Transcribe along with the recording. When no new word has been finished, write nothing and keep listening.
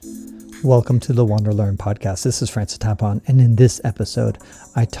Welcome to the Wander Learn podcast. This is Francis Tapon, and in this episode,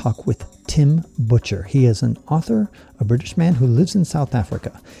 I talk with Tim Butcher. He is an author, a British man who lives in South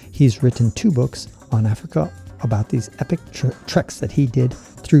Africa. He's written 2 books on Africa about these epic treks that he did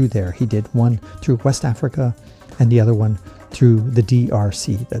through there. He did one through West Africa and the other one through the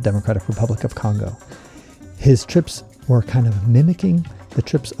DRC, the Democratic Republic of Congo. His trips were kind of mimicking the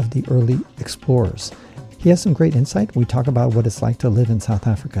trips of the early explorers. He has some great insight. We talk about what it's like to live in South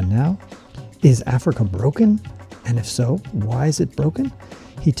Africa now. Is Africa broken? And if so, why is it broken?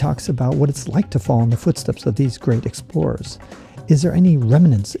 He talks about what it's like to follow in the footsteps of these great explorers. Is there any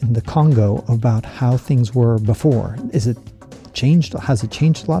remnants in the Congo about how things were before? Is it changed? Has it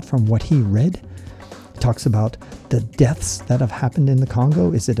changed a lot from what he read? He talks about the deaths that have happened in the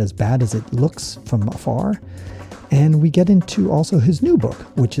Congo. Is it as bad as it looks from afar? And we get into also his new book,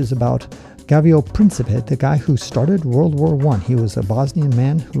 which is about Gavio Principe, the guy who started World War I. He was a Bosnian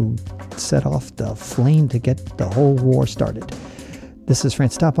man who set off the flame to get the whole war started. This is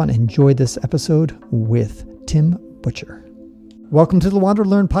Francis Tapon. Enjoy this episode with Tim Butcher. Welcome to the Wander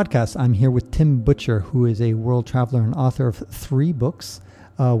Learn podcast. I'm here with Tim Butcher, who is a world traveler and author of 3 books.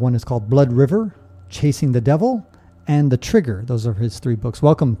 One is called Blood River, Chasing the Devil, and The Trigger. Those are his 3 books.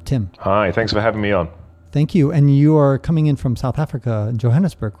 Welcome, Tim. Hi, thanks for having me on. Thank you. And you are coming in from South Africa,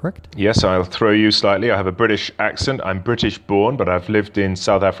 Johannesburg, correct? Yes, I'll throw you slightly. I have a British accent. I'm British born, but I've lived in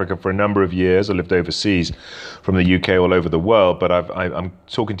South Africa for a number of years. I lived overseas from the UK all over the world, but I'm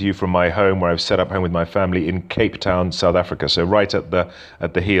talking to you from my home where I've set up home with my family in Cape Town, South Africa. So right at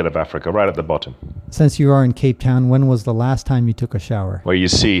the heel of Africa, right at the bottom. Since you are in Cape Town, when was the last time you took a shower? Well, you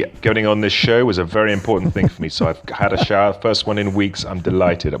see, getting on this show was a very important thing for me. So I've had a shower, first one in weeks. I'm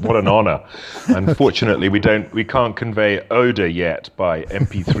delighted. What an honor. Unfortunately, we can't convey odor yet by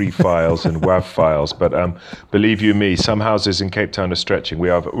MP3 files and WAV files, but believe you me, some houses in Cape Town are stretching. We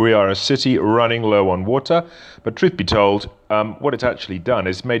are a city running low on water, but truth be told, what it's actually done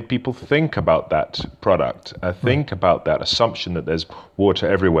is made people think about that product, think about that assumption that there's water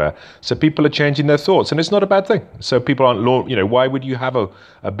everywhere. So people are changing their thoughts, and it's not a bad thing. So people aren't why would you have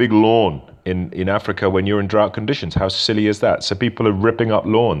a big lawn in Africa when you're in drought conditions? How silly is that? So people are ripping up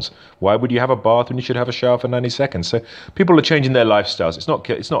lawns. Why would you have a bath when you should have a shower for 90 seconds? So people are changing their lifestyles. It's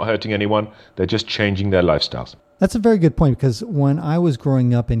not hurting anyone. They're just changing their lifestyles. That's a very good point, because when I was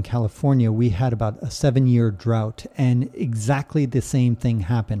growing up in California, we had about a 7-year drought, and exactly the same thing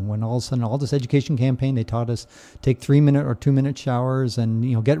happened. When all of a sudden, all this education campaign, they taught us take 3-minute or 2-minute showers,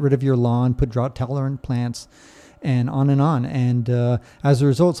 and get rid of your lawn, put drought-tolerant plants, and on and on. And as a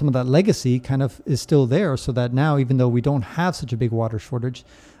result, some of that legacy kind of is still there, so that now, even though we don't have such a big water shortage,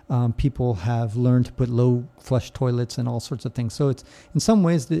 people have learned to put low flush toilets and all sorts of things. So it's, in some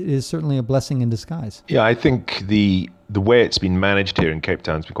ways, it is certainly a blessing in disguise. Yeah, I think the way it's been managed here in Cape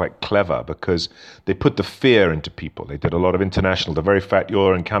Town has been quite clever, because they put the fear into people. They did a lot of international. The very fact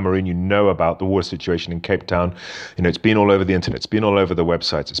you're in Cameroon, you know about the water situation in Cape Town. It's been all over the internet. It's been all over the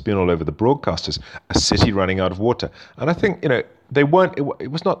websites. It's been all over the broadcasters. A city running out of water. And I think, they weren't,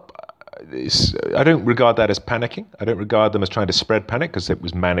 it was not... I don't regard that as panicking. I don't regard them as trying to spread panic, because it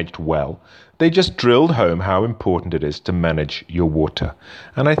was managed well. They just drilled home how important it is to manage your water.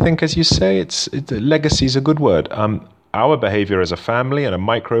 And I think, as you say, legacy is a good word. Our behavior as a family at a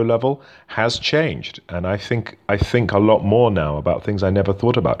micro level has changed. And I think a lot more now about things I never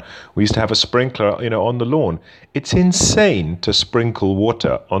thought about. We used to have a sprinkler, on the lawn. It's insane to sprinkle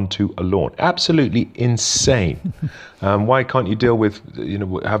water onto a lawn. Absolutely insane. Why can't you deal with,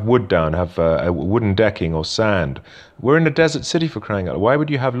 have wood down, have a wooden decking or sand? We're in a desert city, for crying out loud. Why would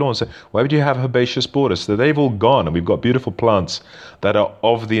you have lawns? Why would you have herbaceous borders? So they've all gone, and we've got beautiful plants that are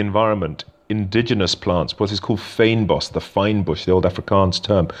of the environment. Indigenous plants, what is called fynbos, the fine bush, the old Afrikaans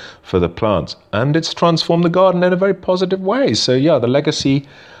term for the plants. And it's transformed the garden in a very positive way. So yeah, the legacy,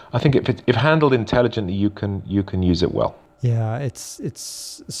 I think if handled intelligently, you can use it well. Yeah,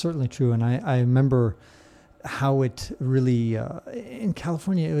 it's certainly true. And I remember how it really in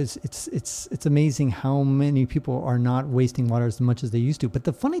California it's amazing how many people are not wasting water as much as they used to. But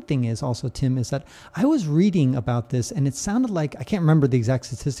the funny thing is also, Tim, is that I was reading about this, and it sounded like, I can't remember the exact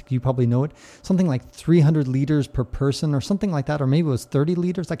statistic, you probably know it, something like 300 liters per person or something like that, or maybe it was 30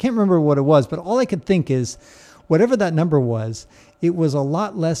 liters. I can't remember what it was, but all I could think is, whatever that number was, it was a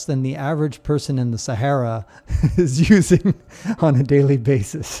lot less than the average person in the Sahara is using on a daily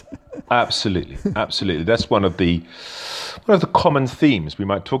basis. Absolutely. That's one of the common themes. We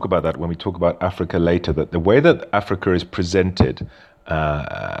might talk about that when we talk about Africa later, that the way that Africa is presented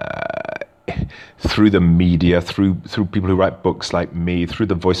through the media, through people who write books like me, through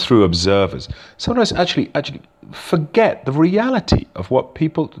The Voice, through observers, sometimes actually forget the reality of what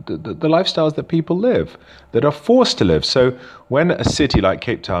people, the lifestyles that people live, that are forced to live. So when a city like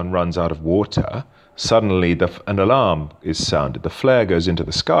Cape Town runs out of water, suddenly an alarm is sounded, the flare goes into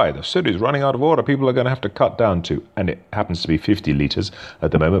the sky, the city's running out of water, people are going to have to cut down to, and it happens to be 50 litres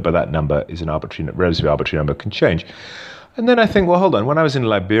at the moment, but that number is relatively arbitrary number, can change. And then I think, well, hold on, when I was in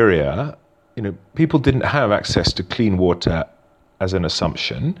Liberia, people didn't have access to clean water as an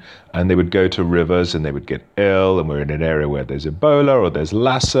assumption, and they would go to rivers and they would get ill, and we're in an area where there's Ebola, or there's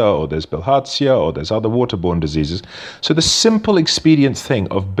Lassa, or there's Bilharzia, or there's other waterborne diseases. So the simple expedient thing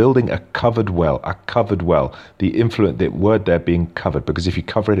of building a covered well, the word there being covered, because if you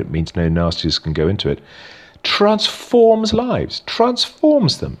cover it, it means no nasties can go into it, transforms lives,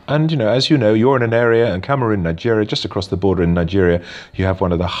 transforms them. And, as you know, you're in an area, in Cameroon, Nigeria, just across the border in Nigeria, you have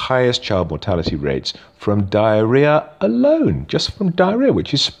one of the highest child mortality rates from diarrhea alone, just from diarrhea,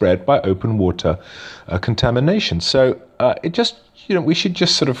 which is spread by open water contamination. So we should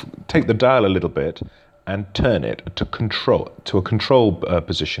just sort of take the dial a little bit and turn it to a control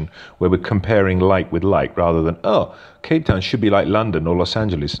position where we're comparing like with like, rather than, Cape Town should be like London or Los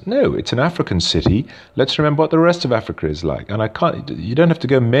Angeles. No, it's an African city. Let's remember what the rest of Africa is like. And you don't have to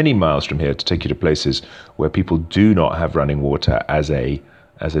go many miles from here to take you to places where people do not have running water as a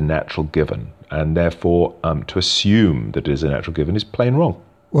natural given. And therefore, to assume that it is a natural given is plain wrong.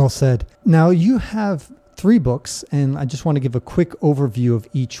 Well said. Now, you have 3 books, and I just want to give a quick overview of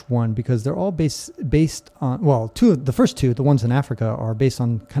each one, because they're all based on, the first 2, the ones in Africa, are based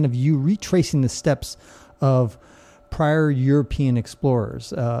on kind of you retracing the steps of prior European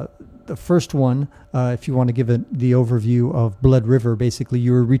explorers. The first one, if you want to give the overview of Blood River, basically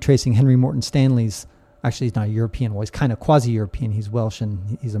you were retracing Henry Morton Stanley's, actually he's not European, well, he's kind of quasi-European, he's Welsh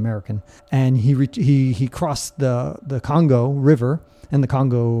and he's American, and he crossed the Congo River and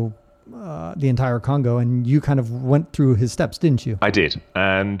the entire Congo, and you kind of went through his steps, didn't you? I did,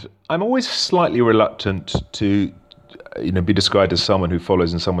 and I'm always slightly reluctant to be described as someone who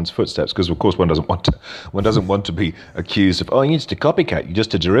follows in someone's footsteps, because of course one doesn't want to be accused of, you're just a copycat, you're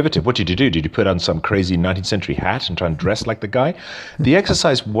just a derivative. What did you do? Did you put on some crazy 19th century hat and try and dress like the guy? The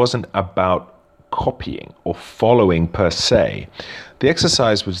exercise wasn't about copying or following per se. The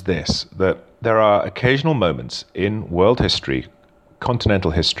exercise was this, that there are occasional moments in world history,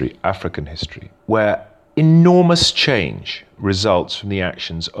 continental history, African history, where enormous change results from the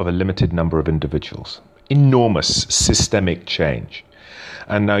actions of a limited number of individuals. Enormous systemic change.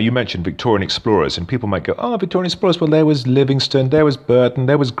 And now you mentioned Victorian explorers, and people might go, Victorian explorers, well, there was Livingstone, there was Burton,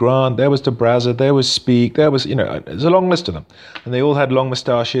 there was Grant, there was de Brazza, there was Speke, there was, there's a long list of them. And they all had long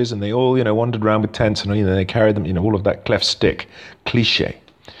moustaches, and they all, wandered around with tents, and they carried them, all of that cleft stick cliche.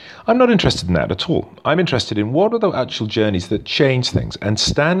 I'm not interested in that at all. I'm interested in what are the actual journeys that change things. And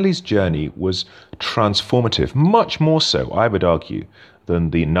Stanley's journey was transformative, much more so, I would argue,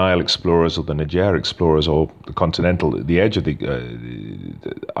 than the Nile explorers or the Niger explorers or the edge of the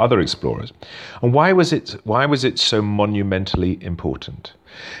other explorers. And why was it so monumentally important?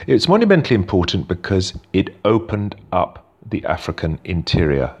 It's monumentally important because it opened up the African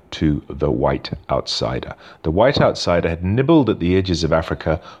interior to the white outsider. The white outsider had nibbled at the edges of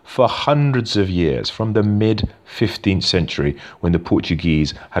Africa for hundreds of years, from the mid-15th century, when the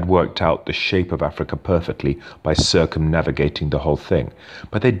Portuguese had worked out the shape of Africa perfectly by circumnavigating the whole thing.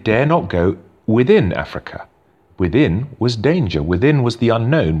 But they dare not go within Africa. Within was danger. Within was the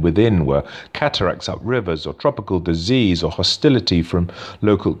unknown. Within were cataracts up rivers, or tropical disease, or hostility from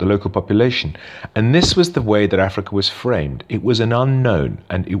the local population. And this was the way that Africa was framed. It was an unknown,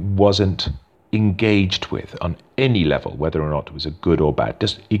 and it wasn't engaged with on any level, whether or not it was a good or bad,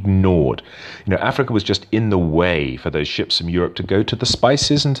 just ignored. Africa was just in the way for those ships from Europe to go to the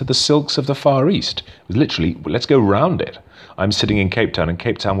spices and to the silks of the Far East. It was literally, let's go round it. I'm sitting in Cape Town, and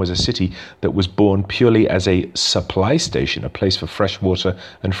Cape Town was a city that was born purely as a supply station, a place for fresh water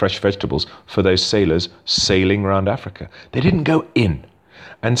and fresh vegetables for those sailors sailing around Africa. They didn't go in.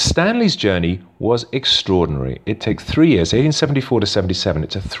 And Stanley's journey was extraordinary. It takes 3 years, 1874 to 77.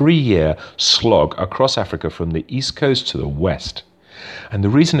 It's a 3-year slog across Africa from the east coast to the west. And the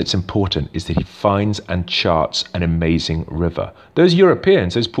reason it's important is that he finds and charts an amazing river. Those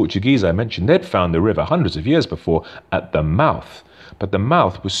Europeans, those Portuguese I mentioned, they'd found the river hundreds of years before at the mouth. But the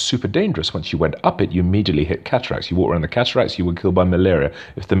mouth was super dangerous. Once you went up it, you immediately hit cataracts. You walk around the cataracts, you were killed by malaria.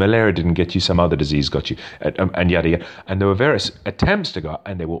 If the malaria didn't get you, some other disease got you, and yada yada. And there were various attempts to go up,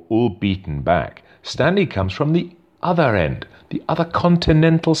 and they were all beaten back. Stanley comes from the other end, the other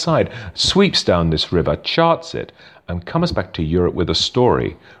continental side, sweeps down this river, charts it, and comes back to Europe with a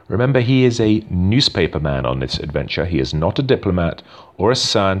story. Remember, he is a newspaper man on this adventure. He is not a diplomat or a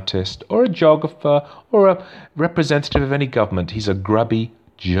scientist or a geographer or a representative of any government. He's a grubby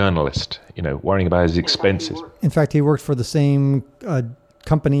journalist, worrying about his expenses. In fact, he worked for the same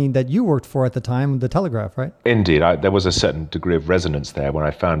company that you worked for at the time, the Telegraph, right? Indeed. There was a certain degree of resonance there when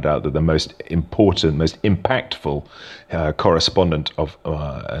I found out that the most important, most impactful correspondent of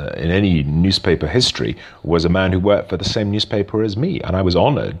in any newspaper history was a man who worked for the same newspaper as me. And I was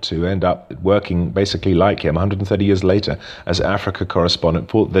honored to end up working basically like him 130 years later as Africa correspondent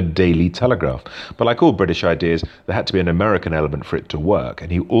for the Daily Telegraph. But like all British ideas, there had to be an American element for it to work.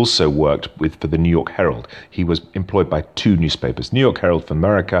 And he also worked for the New York Herald. He was employed by two newspapers, New York Herald for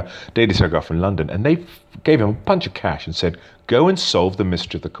America, Daily Telegraph in London, and they gave him a bunch of cash and said, go and solve the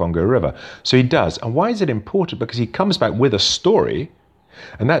mystery of the Congo River. So he does. And why is it important? Because he comes back with a story,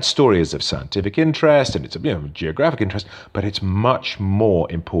 and that story is of scientific interest, and it's of geographic interest, but it's much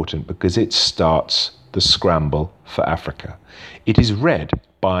more important because it starts the scramble for Africa. It is read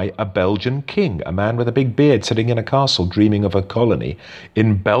by a Belgian king, a man with a big beard sitting in a castle dreaming of a colony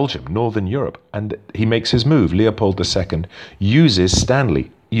in Belgium, Northern Europe. And he makes his move. Leopold II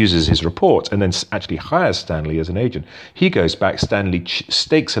uses his reports and then actually hires Stanley as an agent. He goes back. Stanley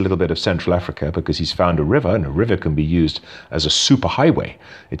stakes a little bit of Central Africa because he's found a river, and a river can be used as a superhighway.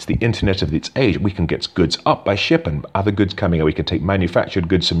 It's the internet of its age. We can get goods up by ship and other goods coming in. We can take manufactured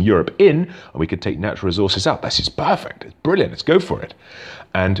goods from Europe in, and we can take natural resources out. This is perfect. It's brilliant. Let's go for it.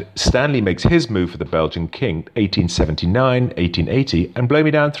 And Stanley makes his move for the Belgian king, 1879, 1880, and blow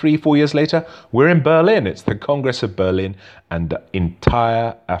me down 3-4 years later, we're in Berlin. It's the Congress of Berlin, and the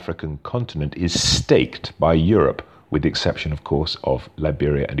entire African continent is staked by Europe, with the exception, of course, of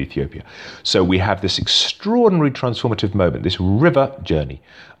Liberia and Ethiopia. So we have this extraordinary transformative moment, this river journey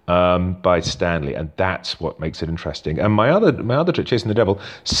by Stanley, and that's what makes it interesting. And my other trick, Chasing the Devil,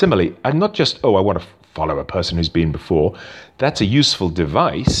 similarly, I'm not just, I want to follow a person who's been before. That's a useful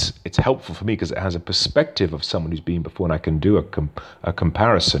device. It's helpful for me because it has a perspective of someone who's been before, and I can do a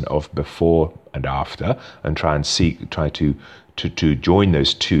comparison of before and after and try to join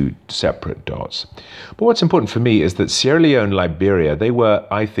those two separate dots. But what's important for me is that Sierra Leone, Liberia, they were,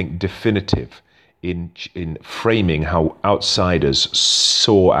 I think, definitive in framing how outsiders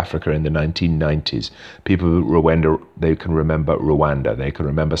saw Africa in the 1990s. People who Rwanda, they can remember Rwanda. They can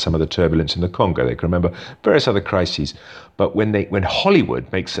remember some of the turbulence in the Congo. They can remember various other crises. But when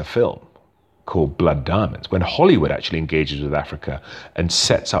Hollywood makes a film called Blood Diamonds, when Hollywood actually engages with Africa and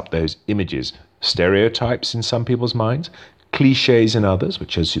sets up those images, stereotypes in some people's minds, cliches in others,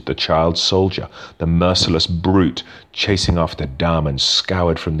 which is the child soldier, the merciless brute chasing after diamonds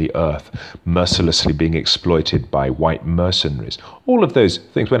scoured from the earth, mercilessly being exploited by white mercenaries. All of those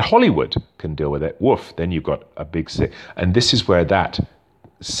things, when Hollywood can deal with it, woof, then you've got a big... And this is where that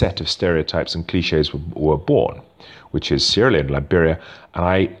set of stereotypes and cliches were born, which is Sierra Leone, Liberia.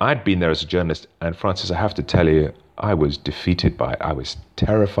 And I'd been there as a journalist, and Francis, I have to tell you, I was defeated by it. I was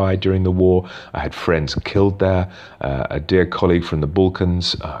terrified during the war. I had friends killed there. A dear colleague from the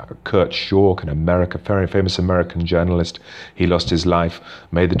Balkans, Kurt Schork, very famous American journalist, he lost his life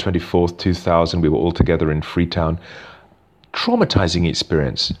May the 24th, 2000. We were all together in Freetown. Traumatizing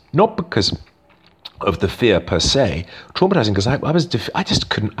experience, not because of the fear per se, traumatizing because I just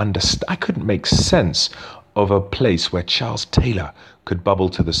couldn't understand. I couldn't make sense of a place where Charles Taylor could bubble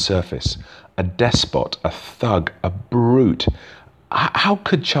to the surface. A despot, a thug, a brute. How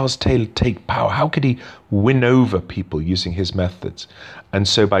could Charles Taylor take power? How could he win over people using his methods? And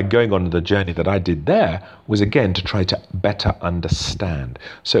so by going on the journey that I did there was, again, to try to better understand.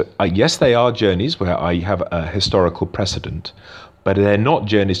 So yes, they are journeys where I have a historical precedent, but they're not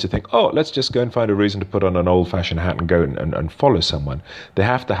journeys to think, oh, let's just go and find a reason to put on an old-fashioned hat and go and follow someone. They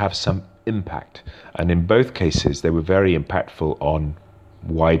have to have some impact. And in both cases, they were very impactful on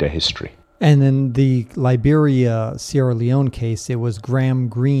wider history. And in the Liberia, Sierra Leone case, it was Graham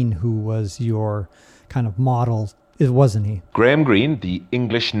Greene who was your kind of model, wasn't he? Graham Greene, the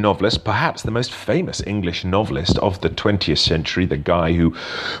English novelist, perhaps the most famous English novelist of the 20th century, the guy who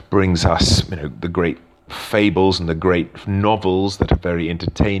brings us, the great fables and the great novels that are very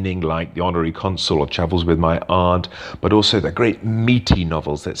entertaining, like The Honorary Consul or Travels with My Aunt, but also the great meaty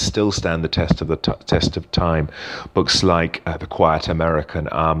novels that still stand the test of time. Books like The Quiet American,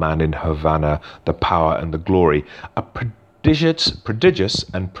 Our Man in Havana, The Power and the Glory. A prodigious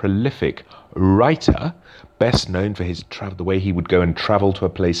and prolific writer, best known for his the way he would go and travel to a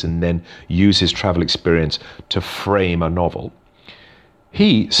place and then use his travel experience to frame a novel.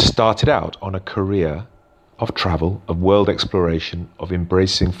 He started out on a career of travel, of world exploration, of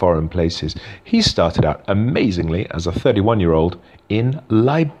embracing foreign places. He started out amazingly as a 31-year-old in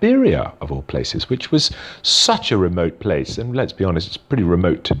Liberia, of all places, which was such a remote place. And let's be honest, it's pretty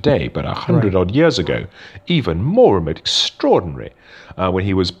remote today, but 100 odd years ago, even more remote, extraordinary. When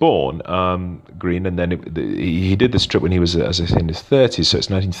he was born, Green, and then he did this trip when he was, as I say, in his 30s, so it's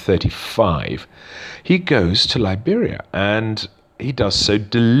 1935. He goes to Liberia, and he does so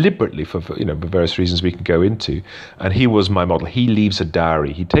deliberately for various reasons we can go into. And he was my model. He leaves a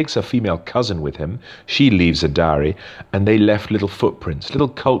diary. He takes a female cousin with him. She leaves a diary, and they left little footprints, little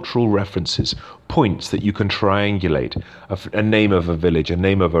cultural references, points that you can triangulate: a name of a village, a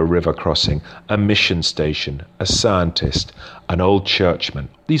name of a river crossing, a mission station, a scientist, an old churchman,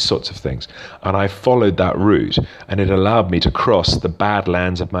 these sorts of things. And I followed that route, and it allowed me to cross the bad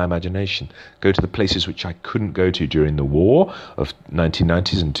lands of my imagination, go to the places which I couldn't go to during the war of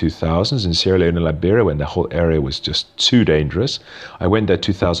 1990s and 2000s in Sierra Leone and Liberia, when the whole area was just too dangerous. I went there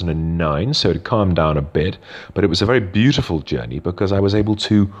 2009, so it calmed down a bit, but it was a very beautiful journey because I was able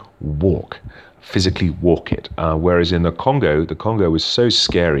to physically walk it. Whereas in the Congo was so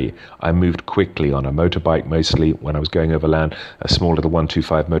scary, I moved quickly on a motorbike, mostly when I was going overland, a small little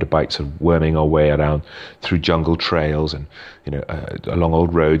 125 motorbike, sort of worming our way around through jungle trails and along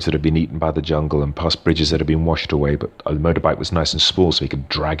old roads that had been eaten by the jungle and past bridges that had been washed away. But the motorbike was nice and small, so we could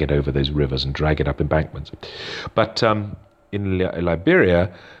drag it over those rivers and drag it up embankments. But in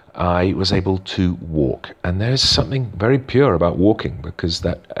Liberia, I was able to walk, and there's something very pure about walking, because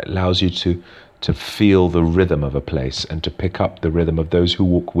that allows you to feel the rhythm of a place and to pick up the rhythm of those who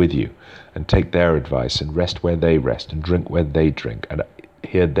walk with you and take their advice and rest where they rest and drink where they drink and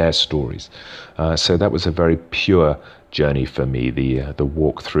hear their stories. So that was a very pure journey for me, the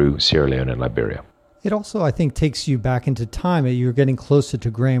walk through Sierra Leone and Liberia. It also, I think, takes you back into time. You're getting closer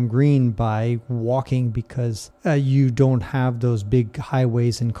to Graham Greene by walking, because you don't have those big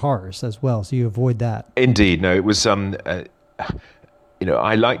highways and cars as well, so you avoid that. Indeed. No, it was...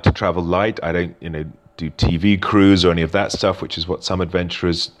 I like to travel light. I don't, do TV crews or any of that stuff, which is what some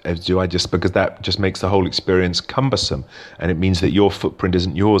adventurers do. Because that just makes the whole experience cumbersome, and it means that your footprint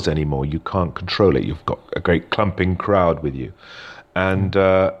isn't yours anymore. You can't control it. You've got a great clumping crowd with you. And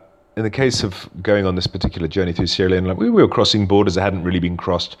in the case of going on this particular journey through Sierra Leone, we were crossing borders that hadn't really been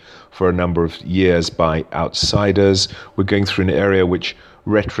crossed for a number of years by outsiders. We're going through an area which,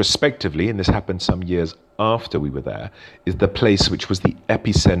 retrospectively, and this happened some years after we were there, is the place which was the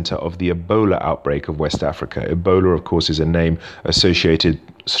epicenter of the Ebola outbreak of West Africa. Ebola, of course, is a name associated,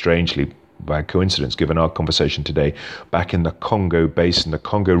 strangely, by coincidence, given our conversation today, back in the Congo Basin. The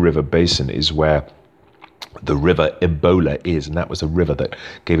Congo River Basin is where the river Ebola is, and that was a river that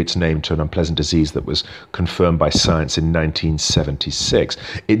gave its name to an unpleasant disease that was confirmed by science in 1976.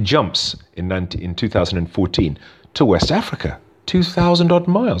 It jumps in 2014 to West Africa. 2,000 odd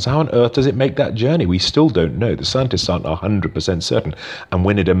miles. How on earth does it make that journey? We still don't know. The scientists aren't 100% certain. And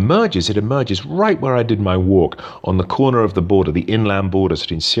when it emerges right where I did my walk, on the corner of the border, the inland border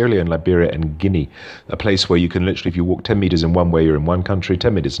between Sierra Leone, Liberia and Guinea, a place where you can literally, if you walk 10 meters in one way, you're in one country,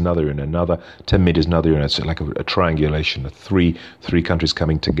 10 meters another in another, 10 meters another, you're in it's like a triangulation of three countries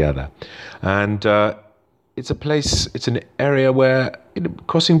coming together. And it's an area where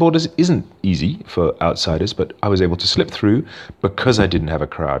crossing borders isn't easy for outsiders, but I was able to slip through because I didn't have a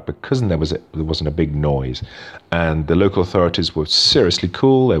crowd, because there wasn't a big noise. And the local authorities were seriously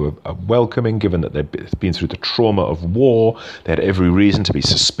cool. They were welcoming, given that they'd been through the trauma of war. They had every reason to be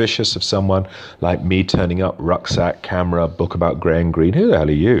suspicious of someone like me turning up, rucksack, camera, book about Graham Greene. Who the hell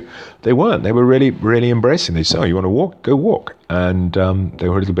are you? They weren't. They were really, really embracing. They said, "Oh, you want to walk? Go walk." And they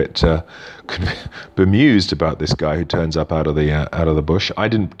were a little bit bemused about this guy who turns up out of the bush. I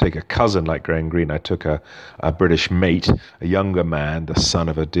didn't take a cousin like Graham Greene. I took a British mate, a younger man, the son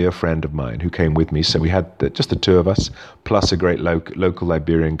of a dear friend of mine, who came with me. So we had just the two of us, plus a great local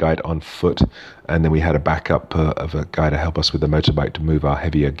Liberian guide on foot. And then we had a backup of a guy to help us with the motorbike to move our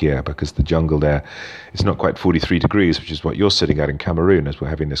heavier gear, because the jungle there is not quite 43 degrees, which is what you're sitting at in Cameroon as we're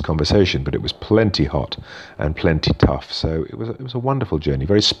having this conversation, but it was plenty hot and plenty tough. So it was a wonderful journey,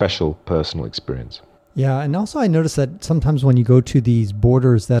 very special personal experience. Yeah, and also I noticed that sometimes when you go to these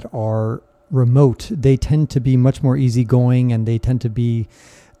borders that are remote, they tend to be much more easygoing, and they tend to be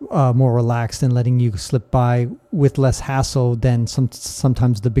more relaxed and letting you slip by with less hassle than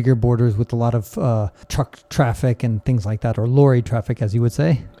sometimes the bigger borders with a lot of truck traffic and things like that, or lorry traffic, as you would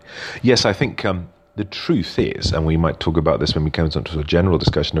say. Yes, I think the truth is, and we might talk about this when we come to a general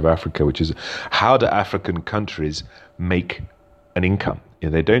discussion of Africa, which is how do African countries make an income?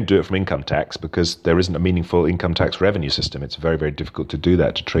 they don't do it from income tax because there isn't a meaningful income tax revenue system. It's very, very difficult to do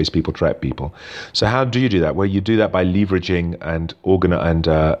that, to trace people, track people. So how do you do that? Well, you do that by leveraging and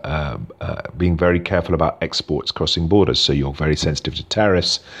being very careful about exports crossing borders. So you're very sensitive to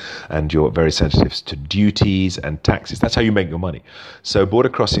tariffs and you're very sensitive to duties and taxes. That's how you make your money. So border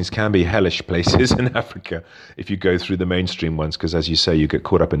crossings can be hellish places in Africa if you go through the mainstream ones, because as you say, you get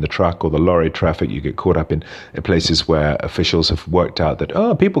caught up in the truck or the lorry traffic. You get caught up in places where officials have worked out that,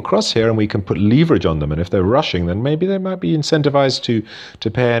 people cross here and we can put leverage on them. And if they're rushing, then maybe they might be incentivized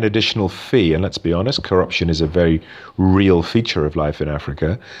to pay an additional fee. And let's be honest, corruption is a very real feature of life in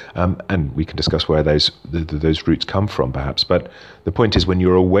Africa. And we can discuss where those roots come from, perhaps. But the point is, when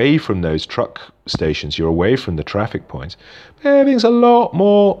you're away from those truck stations, you're away from the traffic points, everything's a lot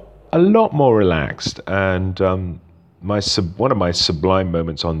more relaxed. And one of my sublime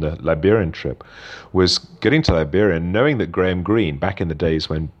moments on the Liberian trip was getting to Liberia and knowing that Graham Greene, back in the days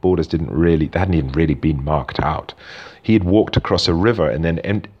when borders hadn't even really been marked out, he had walked across a river and then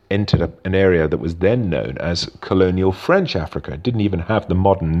entered an area that was then known as colonial French Africa. It didn't even have the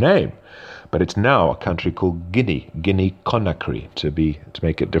modern name, but it's now a country called Guinea-Conakry, to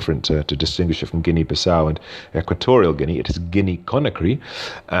make it different, to distinguish it from Guinea-Bissau and Equatorial Guinea. It is Guinea-Conakry,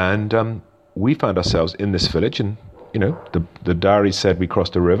 and we found ourselves in this village, and the diary said we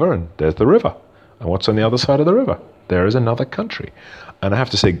crossed a river, and there's the river. And what's on the other side of the river? There is another country. And I have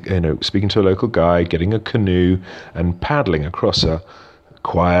to say, speaking to a local guy, getting a canoe and paddling across a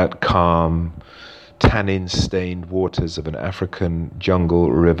quiet, calm, tannin-stained waters of an African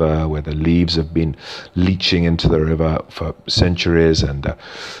jungle river where the leaves have been leaching into the river for centuries, and the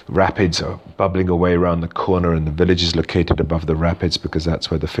rapids are bubbling away around the corner, and the village is located above the rapids because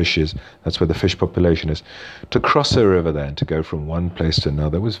that's where the fish is, that's where the fish population is. To cross a river then, to go from one place to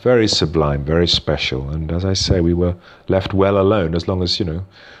another, was very sublime, very special. And as I say, we were left well alone as long as,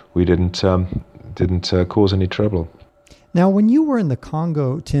 we didn't cause any trouble. Now, when you were in the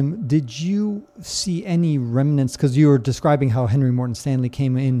Congo, Tim, did you see any remnants? Because you were describing how Henry Morton Stanley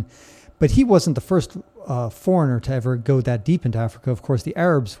came in, but he wasn't the first foreigner to ever go that deep into Africa. Of course, the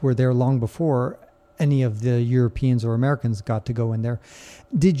Arabs were there long before any of the Europeans or Americans got to go in there.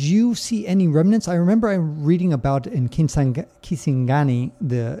 Did you see any remnants? I remember reading about in Kisangani,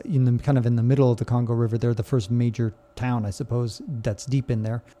 in the middle of the Congo River. They're the first major town, I suppose, that's deep in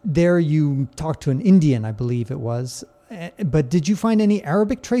there. There you talked to an Indian, I believe it was. But did you find any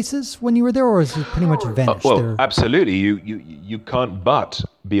Arabic traces when you were there, or is it pretty much vanished? Absolutely. You can't but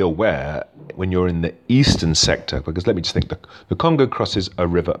be aware when you're in the eastern sector, because let me just think, the Congo crosses a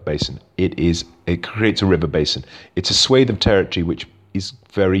river basin. It creates a river basin. It's a swathe of territory which is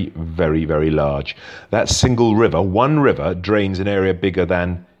very, very, very large. That single river, one river, drains an area bigger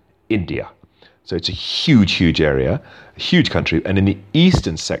than India. So it's a huge, huge area, a huge country. And in the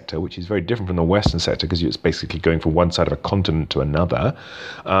eastern sector, which is very different from the western sector, because it's basically going from one side of a continent to another,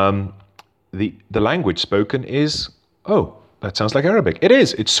 the language spoken is, that sounds like Arabic. It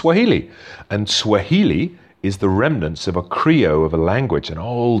is. It's Swahili. And Swahili is the remnants of a Creole, of a language, an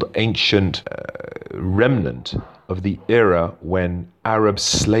old, ancient remnant of the era when Arab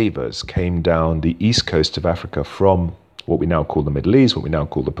slavers came down the east coast of Africa from what we now call the Middle East, what we now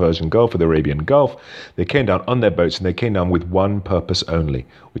call the Persian Gulf or the Arabian Gulf. They came down on their boats, and they came down with one purpose only,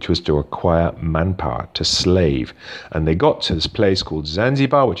 which was to acquire manpower, to slave. And they got to this place called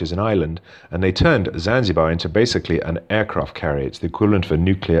Zanzibar, which is an island, and they turned Zanzibar into basically an aircraft carrier. It's the equivalent of a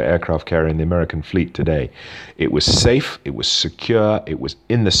nuclear aircraft carrier in the American fleet today. It was safe, it was secure, it was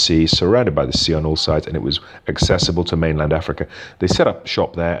in the sea, surrounded by the sea on all sides, and it was accessible to mainland Africa. They set up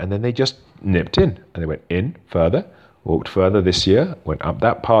shop there, and then they just nipped in, and they went in further, walked further this year, went up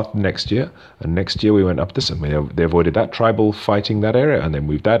that path next year, and next year we went up this, and they avoided that tribal fighting that area, and then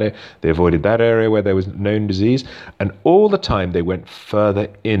moved that area. They avoided that area where there was known disease, and all the time they went further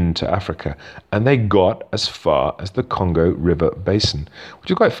into Africa, and they got as far as the Congo River Basin,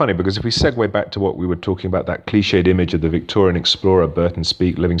 which is quite funny, because if we segue back to what we were talking about, that cliched image of the Victorian explorer, Burton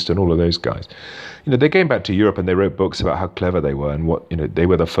Speke, Livingstone, all of those guys, they came back to Europe and they wrote books about how clever they were and what, they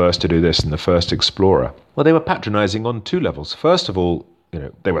were the first to do this and the first explorer. Well, they were patronizing on two levels. First of all,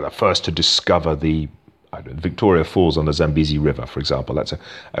 they were the first to discover the Victoria Falls on the Zambezi River, for example. That's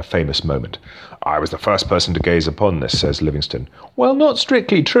a famous moment. I was the first person to gaze upon this, says Livingstone. Well, not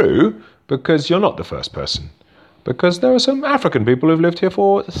strictly true, because you're not the first person. Because there are some African people who've lived here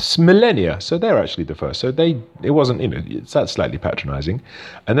for millennia, so they're actually the first. So it wasn't, that's slightly patronizing.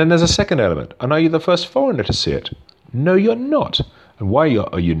 And then there's a second element. And are you the first foreigner to see it? No, you're not. And why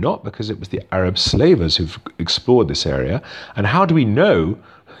are you not? Because it was the Arab slavers who've explored this area. And how do we know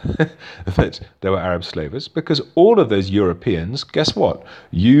that there were Arab slavers? Because all of those Europeans, guess what,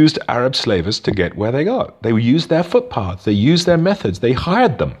 used Arab slavers to get where they got. They used their footpaths, they used their methods, they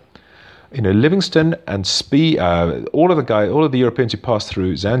hired them. Livingston and Spee, all of the Europeans who passed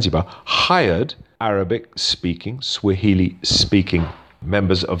through Zanzibar hired Arabic-speaking, Swahili-speaking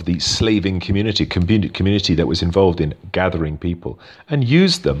members of the slaving community that was involved in gathering people, and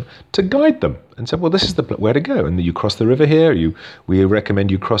used them to guide them and said, well, this is where to go, and you cross the river here, we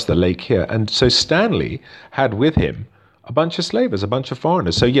recommend you cross the lake here. And so Stanley had with him a bunch of slavers, a bunch of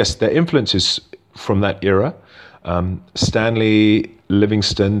foreigners. So yes, their influence is from that era. Stanley,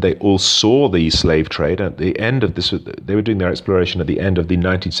 Livingston, they all saw the slave trade at the end of this. They were doing their exploration at the end of the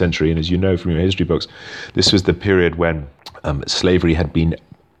 19th century, and as you know from your history books, this was the period when slavery had been,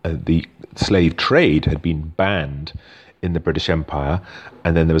 the slave trade had been banned in the British Empire,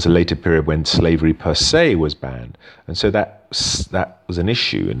 and then there was a later period when slavery per se was banned, and so that was an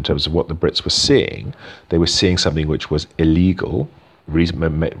issue in terms of what the Brits were seeing. They were seeing something which was illegal,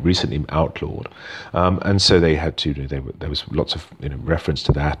 recently outlawed, and so they had to. There was lots of reference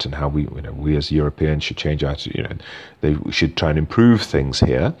to that and how we as Europeans should change our. They should try and improve things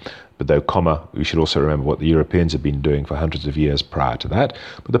here. But though, we should also remember what the Europeans have been doing for hundreds of years prior to that.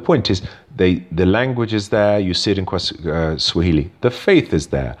 But the point is, the language is there. You see it in Swahili. The faith is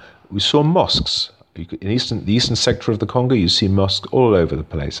there. We saw mosques. In the eastern sector of the Congo, you see mosques all over the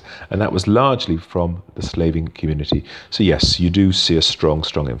place. And that was largely from the slaving community. So yes, you do see a strong,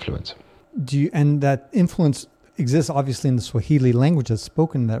 strong influence. And that influence exists obviously in the Swahili language that's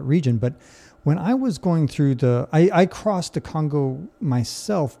spoken in that region. But when I was going through I crossed the Congo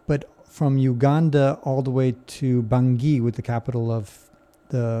myself, but from Uganda all the way to Bangui, with the capital of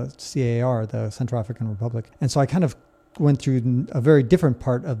the CAR, the Central African Republic. And so I kind of went through a very different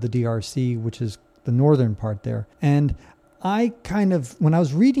part of the DRC, which is the northern part there. And I kind of, when I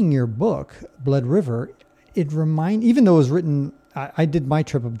was reading your book, Blood River, even though it was written, I did my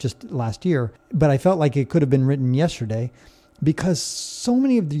trip of just last year, but I felt like it could have been written yesterday, because so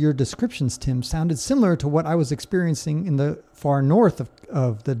many of your descriptions, Tim, sounded similar to what I was experiencing in the far north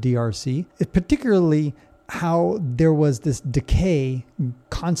of the DRC, particularly how there was this decay,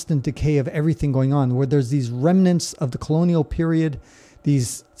 constant decay of everything going on, where there's these remnants of the colonial period,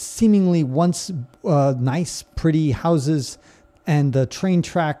 these seemingly once nice, pretty houses, and the train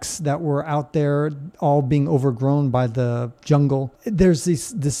tracks that were out there all being overgrown by the jungle. There's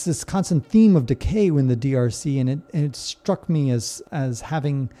this constant theme of decay in the DRC, and it struck me as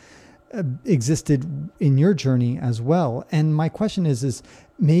having existed in your journey as well. And my question is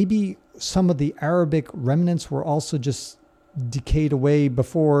maybe some of the Arabic remnants were also just decayed away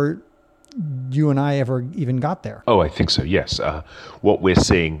before you and I ever even got there. Oh, I think so, yes. What we're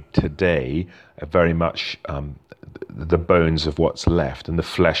seeing today very much the bones of what's left, and the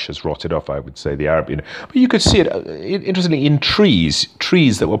flesh has rotted off, I would say, the Arab. But you could see it, interestingly, in trees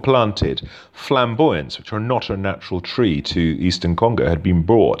that were planted. Flamboyants, which are not a natural tree to Eastern Congo, had been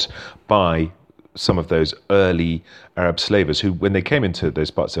brought by some of those early Arab slavers who, when they came into those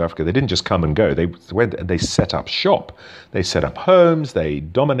parts of Africa, they didn't just come and go. They went and they set up shop. They set up homes. They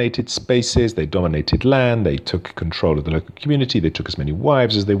dominated spaces. They dominated land. They took control of the local community. They took as many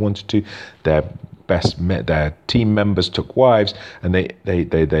wives as they wanted to. Their team members took wives, and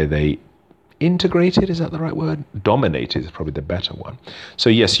they integrated. Is that the right word? Dominated is probably the better one. So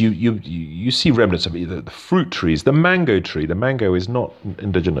yes, you see remnants of either the fruit trees, the mango tree. The mango is not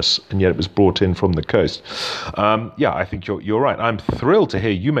indigenous, and yet it was brought in from the coast. I think you're right. I'm thrilled to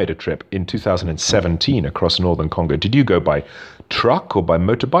hear you made a trip in 2017 across northern Congo. Did you go by truck or by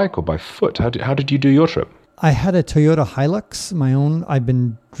motorbike or by foot? How did you do your trip? I had a Toyota Hilux, my own. I've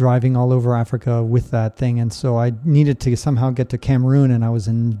been driving all over Africa with that thing, and so I needed to somehow get to Cameroon, and I was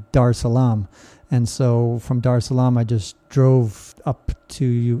in Dar es Salaam. And so from Dar es Salaam, I just drove up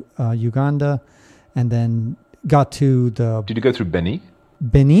to Uganda, and then got to the... Did you go through Beni?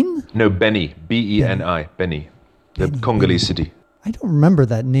 Benin? No, Beni, Beni, Beni, the Congolese city. I don't remember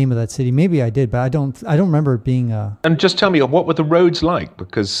that name of that city. Maybe I did, but I don't remember it being a... And just tell me, what were the roads like?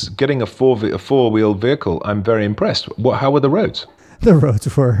 Because getting a four-wheel vehicle, I'm very impressed. How were the roads? The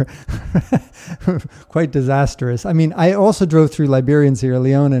roads were quite disastrous. I mean, I also drove through Liberia and Sierra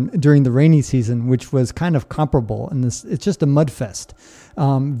Leone and during the rainy season, which was kind of comparable. And it's just a mud fest.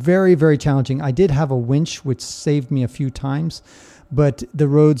 Very, very challenging. I did have a winch, which saved me a few times. But the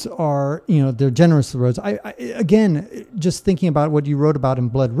roads are, they're generous roads. I again, just thinking about what you wrote about in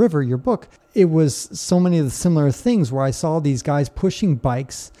Blood River, your book, it was so many of the similar things where I saw these guys pushing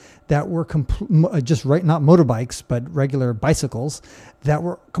bikes that were just right, not motorbikes, but regular bicycles that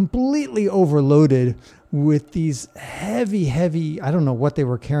were completely overloaded with these heavy, I don't know what they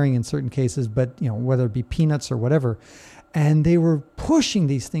were carrying in certain cases, but whether it be peanuts or whatever. And they were pushing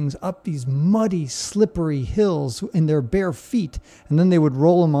these things up these muddy, slippery hills in their bare feet. And then they would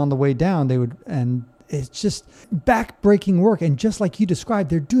roll them on the way down. And it's just back-breaking work. And just like you described,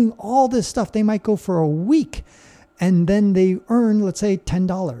 they're doing all this stuff. They might go for a week. And then they earn, let's say,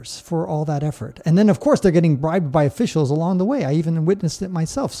 $10 for all that effort. And then, of course, they're getting bribed by officials along the way. I even witnessed it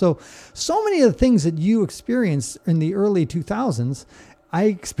myself. So many of the things that you experienced in the early 2000s, I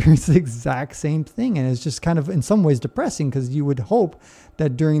experienced the exact same thing. And it's just kind of, in some ways, depressing, because you would hope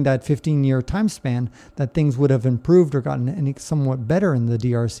that during that 15-year time span that things would have improved or gotten any somewhat better in the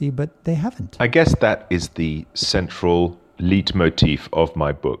DRC, but they haven't. I guess that is the central leitmotif of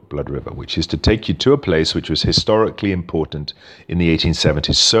my book, Blood River, which is to take you to a place which was historically important in the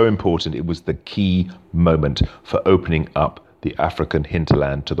 1870s. So important, it was the key moment for opening up the African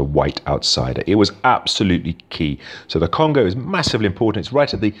hinterland to the white outsider. It was absolutely key. So the Congo is massively important. It's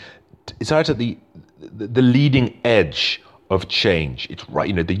right at the leading edge of change. It's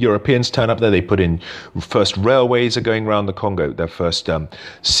right, the Europeans turn up there, they put in first railways are going around the Congo, their first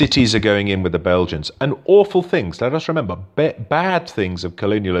cities are going in with the Belgians, and awful things, let us remember, bad things of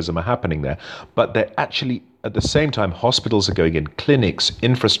colonialism are happening there, but they're actually, at the same time, hospitals are going in, clinics,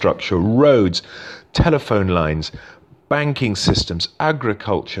 infrastructure, roads, telephone lines, banking systems,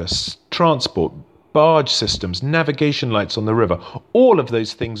 agriculture, transport, barge systems, navigation lights on the river, all of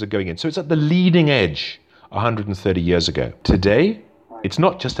those things are going in. So it's at the leading edge 130 years ago. Today, it's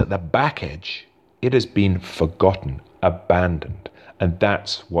not just at the back edge. It has been forgotten, abandoned. And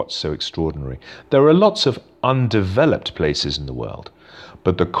that's what's so extraordinary. There are lots of undeveloped places in the world,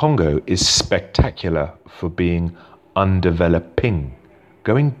 but the Congo is spectacular for being undeveloping,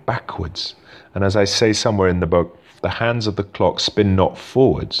 going backwards. And as I say somewhere in the book, the hands of the clock spin not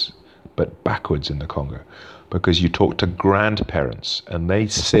forwards, but backwards in the Congo. Because you talk to grandparents and they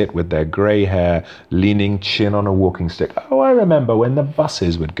sit with their grey hair, leaning chin on a walking stick. Oh, I remember when the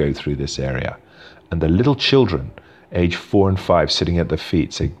buses would go through this area. And the little children, age 4 and 5, sitting at their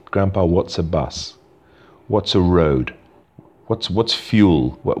feet, say, Grandpa, what's a bus? What's a road? What's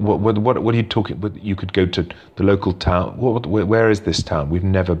fuel? What are you talking? You could go to the local town. Where is this town? We've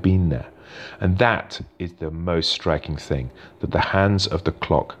never been there. And that is the most striking thing, that the hands of the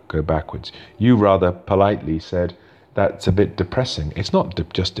clock go backwards. You rather politely said that's a bit depressing. It's not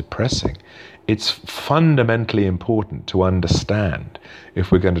just depressing. It's fundamentally important to understand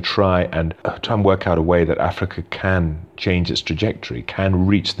if we're going to try and work out a way that Africa can change its trajectory, can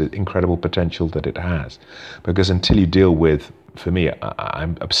reach the incredible potential that it has. Because until you deal with, for me,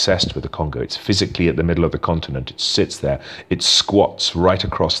 I'm obsessed with the Congo. It's physically at the middle of the continent. It sits there. It squats right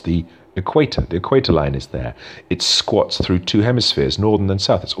across the equator. The equator line is there. It squats through 2 hemispheres, northern and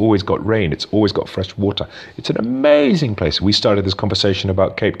south. It's always got rain. It's always got fresh water. It's an amazing place. We started this conversation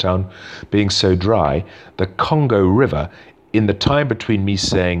about Cape Town being so dry. The Congo River, in the time between me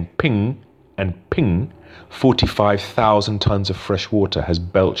saying ping and ping, 45,000 tons of fresh water has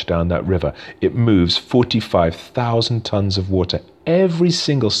belched down that river. It moves 45,000 tons of water every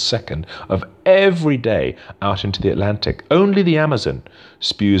single second of every day out into the Atlantic. Only the Amazon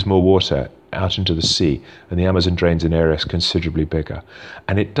spews more water out into the sea, and the Amazon drains in areas considerably bigger.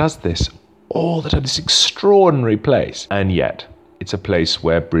 And it does this all the time, this extraordinary place. And yet, it's a place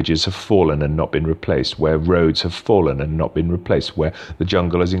where bridges have fallen and not been replaced, where roads have fallen and not been replaced, where the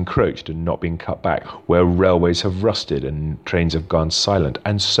jungle has encroached and not been cut back, where railways have rusted and trains have gone silent,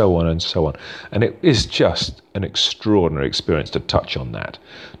 and so on and so on. And it is just an extraordinary experience to touch on that,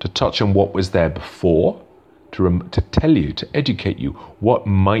 to touch on what was there before, to tell you, to educate you what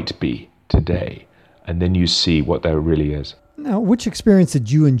might be today, and then you see what there really is. Now, which experience did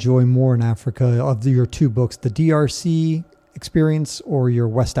you enjoy more in Africa of your 2 books, the DRC experience or your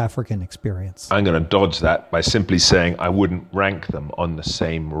West African experience? I'm going to dodge that by simply saying I wouldn't rank them on the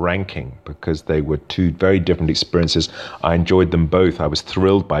same ranking, because they were 2 very different experiences. I enjoyed them both. I was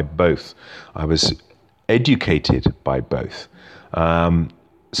thrilled by both. I was educated by both.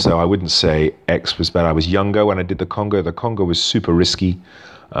 So I wouldn't say X was bad. I was younger when I did the Congo. The Congo was super risky.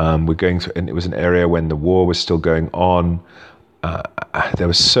 We're going through, and it was an area when the war was still going on. There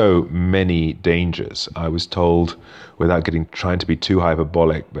were so many dangers. I was told, without trying to be too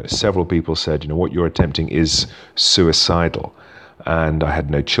hyperbolic, but several people said, what you're attempting is suicidal. And I had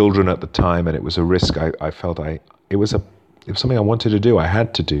no children at the time, and it was a risk. I felt it was something I wanted to do. I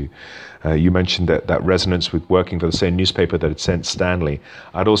had to do. You mentioned that resonance with working for the same newspaper that had sent Stanley.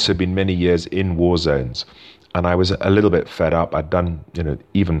 I'd also been many years in war zones, and I was a little bit fed up. I'd done,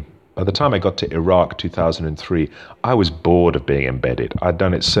 even By the time I got to Iraq 2003, I was bored of being embedded. I'd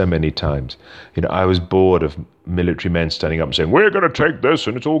done it so many times. I was bored of military men standing up and saying, we're going to take this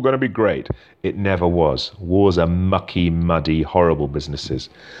and it's all going to be great. It never was. Wars are mucky, muddy, horrible businesses.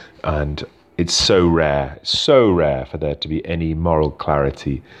 And it's so rare for there to be any moral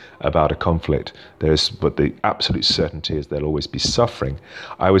clarity about a conflict. But the absolute certainty is there'll always be suffering.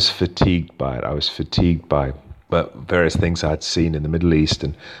 I was fatigued by it. I was fatigued by various things I'd seen in the Middle East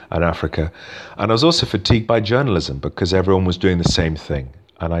and Africa. And I was also fatigued by journalism because everyone was doing the same thing.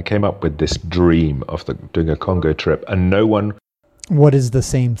 And I came up with this dream of doing a Congo trip, and no one... What is the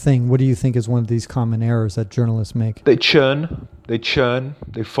same thing? What do you think is one of these common errors that journalists make? They churn,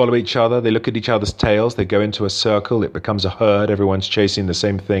 they follow each other, they look at each other's tails, they go into a circle, it becomes a herd, everyone's chasing the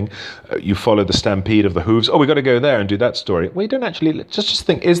same thing. You follow the stampede of the hooves. Oh, we got to go there and do that story. Well, you don't actually, just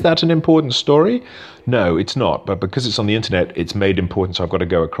think, is that an important story? No, it's not. But because it's on the internet, it's made important, so I've got to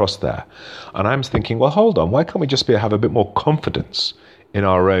go across there. And I'm thinking, well, hold on, why can't we just have a bit more confidence in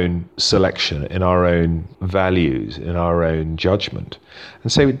our own selection, in our own values, in our own judgment,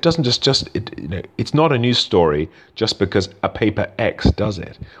 and say it doesn't it's not a news story just because a paper X does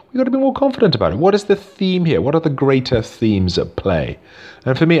it. We've got to be more confident about it. What is the theme here? What are the greater themes at play?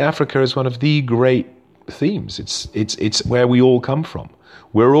 And for me, Africa is one of the great themes. It's where we all come from.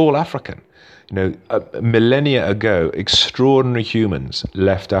 We're all African. Millennia ago, extraordinary humans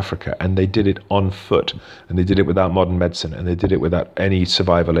left Africa, and they did it on foot, and they did it without modern medicine, and they did it without any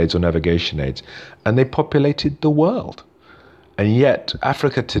survival aids or navigation aids, and they populated the world. And yet,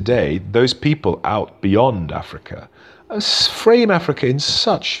 Africa today, those people out beyond Africa, frame Africa in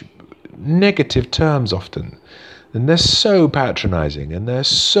such negative terms often, and they're so patronizing, and they're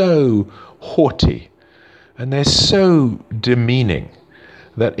so haughty, and they're so demeaning,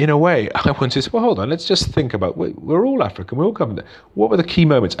 that in a way, I want to say, well, hold on, let's just think about, we're all African, we all come from there. What were the key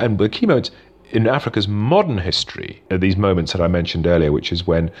moments? And the key moments in Africa's modern history are these moments that I mentioned earlier, which is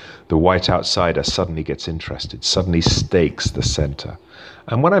when the white outsider suddenly gets interested, suddenly stakes the center.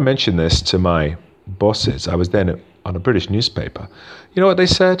 And when I mentioned this to my bosses, I was then on a British newspaper. You know what they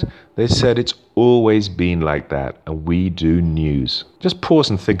said? They said, it's always been like that, and we do news. Just pause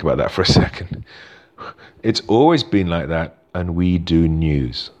and think about that for a second. It's always been like that, and we do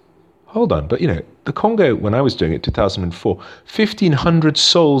news. Hold on, but the Congo, when I was doing it, 2004, 1,500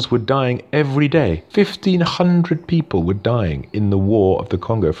 souls were dying every day. 1,500 people were dying in the war of the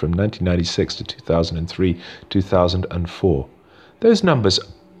Congo from 1996 to 2003, 2004. Those numbers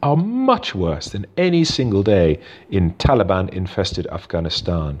are much worse than any single day in Taliban-infested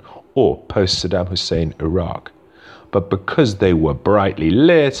Afghanistan or post-Saddam Hussein Iraq. But because they were brightly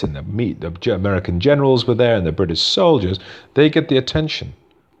lit and the American generals were there and the British soldiers, they get the attention.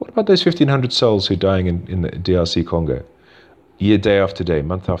 What about those 1,500 souls who are dying in the DRC Congo? Day after day,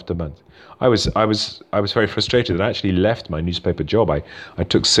 month after month. I was very frustrated and I actually left my newspaper job. I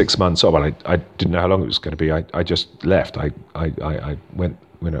took 6 months off. I didn't know how long it was going to be. I just left. I went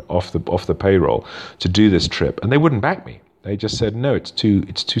off the payroll to do this trip, and they wouldn't back me. They just said, no, it's too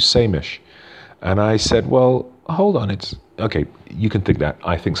sameish. And I said, well, hold on, it's okay, you can think that,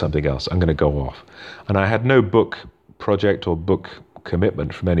 I think something else, I'm going to go off. And I had no book project or book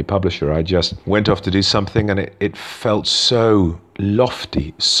commitment from any publisher. I just went off to do something, and it felt so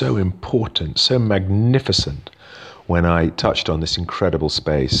lofty, so important, so magnificent when I touched on this incredible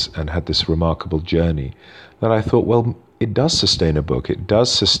space and had this remarkable journey, that I thought, well, it does sustain a book, it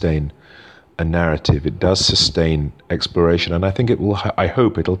does sustain a narrative, it does sustain exploration, and I think I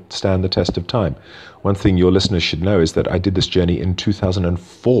hope it'll stand the test of time. One thing your listeners should know is that I did this journey in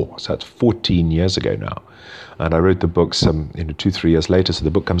 2004, so that's 14 years ago now. And I wrote the book 2-3 years later, so the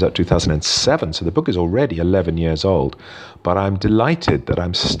book comes out 2007, so the book is already 11 years old. But I'm delighted that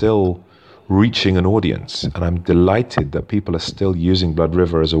I'm still reaching an audience, and I'm delighted that people are still using Blood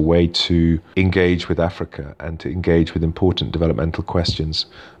River as a way to engage with Africa and to engage with important developmental questions.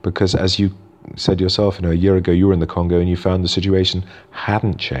 Because as you said yourself, a year ago you were in the Congo and you found the situation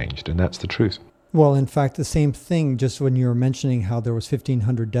hadn't changed, and that's the truth. Well, in fact, the same thing, just when you were mentioning how there was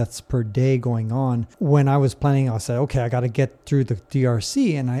 1,500 deaths per day going on, when I was planning, I said, okay, I got to get through the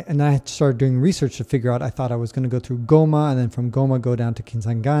DRC. And I started doing research to figure out, I thought I was going to go through Goma, and then from Goma go down to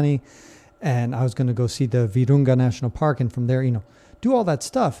Kisangani. And I was going to go see the Virunga National Park, and from there, do all that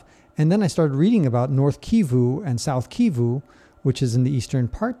stuff. And then I started reading about North Kivu and South Kivu, which is in the eastern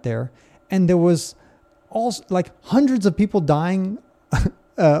part there. And there was hundreds of people dying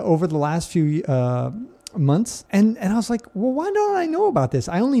over the last few months. And I was like, well, why don't I know about this?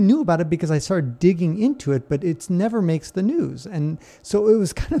 I only knew about it because I started digging into it, but it never makes the news. And so it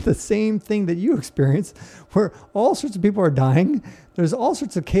was kind of the same thing that you experienced, where all sorts of people are dying. There's all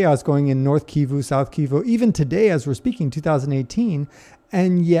sorts of chaos going in North Kivu, South Kivu, even today as we're speaking, 2018.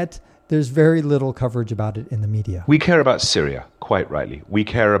 And yet there's very little coverage about it in the media. We care about Syria, quite rightly. We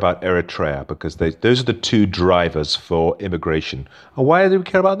care about Eritrea because those are the two drivers for immigration. And why do we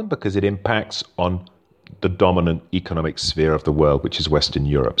care about them? Because it impacts on the dominant economic sphere of the world, which is Western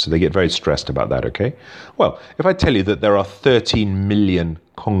Europe. So they get very stressed about that, okay? Well, if I tell you that there are 13 million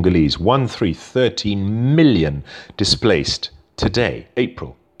Congolese, 13 million displaced today,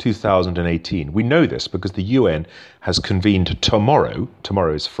 April 2018. We know this because the UN has convened tomorrow.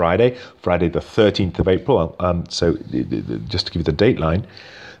 Tomorrow is Friday the 13th of April. So just to give you the date line,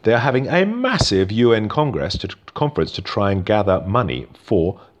 they are having a massive UN conference to try and gather money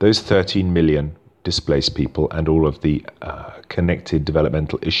for those 13 million displaced people and all of the connected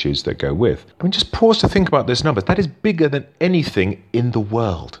developmental issues that go with. I mean, just pause to think about those numbers. That is bigger than anything in the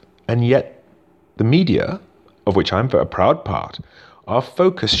world. And yet the media, of which I'm a proud part, our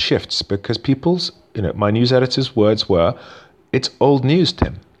focus shifts because my news editor's words were, it's old news,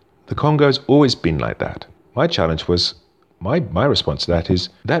 Tim. The Congo's always been like that. My challenge was, my response to that is,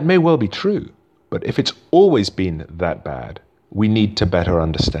 that may well be true, but if it's always been that bad, we need to better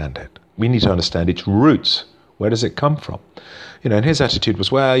understand it. We need to understand its roots. Where does it come from? And his attitude was,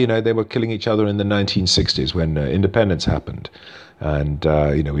 they were killing each other in the 1960s when independence happened. And,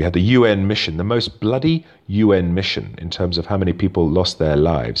 we had the UN mission, the most bloody UN mission in terms of how many people lost their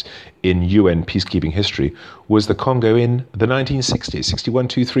lives in UN peacekeeping history was the Congo in the 1960s, 61,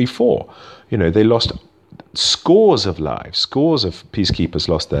 2, 3, 4. They lost scores of lives, scores of peacekeepers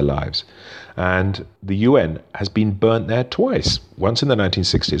lost their lives. And the UN has been burnt there twice, once in the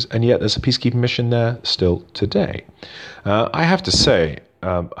 1960s, and yet there's a peacekeeping mission there still today. I have to say,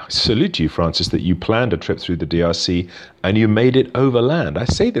 I salute you, Francis, that you planned a trip through the DRC and you made it overland. I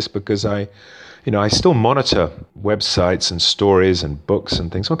say this because I still monitor websites and stories and books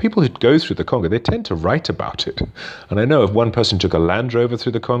and things. Well, people who go through the Congo, they tend to write about it. And I know of one person who took a Land Rover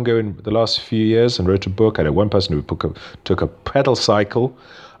through the Congo in the last few years and wrote a book. I know one person who took a pedal cycle,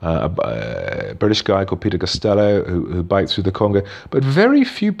 a British guy called Peter Costello who biked through the Congo. But very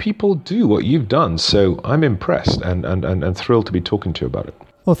few people do what you've done. So I'm impressed and thrilled to be talking to you about it.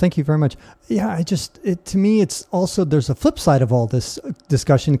 Well, thank you very much. Yeah, to me, it's also, there's a flip side of all this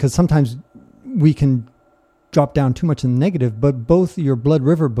discussion, because sometimes we can drop down too much in the negative, but both your Blood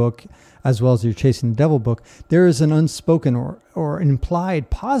River book as well as your Chasing the Devil book, there is an unspoken or an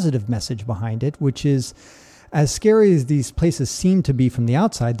implied positive message behind it, which is, as scary as these places seem to be from the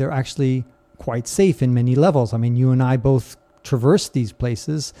outside, they're actually quite safe in many levels. I mean, you and I both traverse these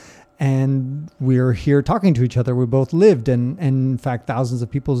places and we're here talking to each other. We both lived, and in fact, thousands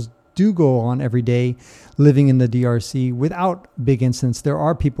of people do go on every day living in the DRC without big incidents. There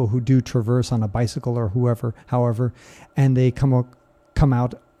are people who do traverse on a bicycle or however, and they come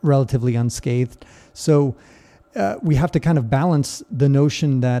out relatively unscathed. So we have to kind of balance the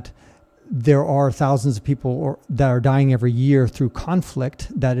notion that there are thousands of people that are dying every year through conflict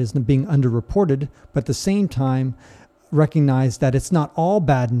that is being underreported, but at the same time recognize that it's not all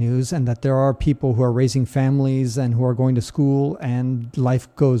bad news, and that there are people who are raising families and who are going to school, and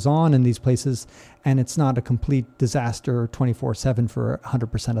life goes on in these places, and it's not a complete disaster 24/7 for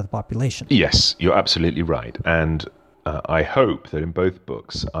 100% of the population. Yes, you're absolutely right. And I hope that in both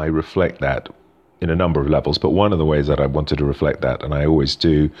books I reflect that in a number of levels, but one of the ways that I wanted to reflect that, and I always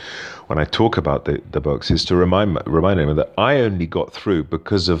do when I talk about the books, is to remind them that I only got through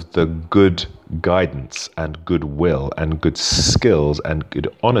because of the good guidance and goodwill and good skills and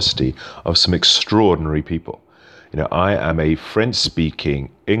good honesty of some extraordinary people. I am a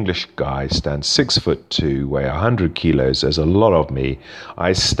French-speaking English guy, stand 6'2", weigh 100 kilos. There's a lot of me.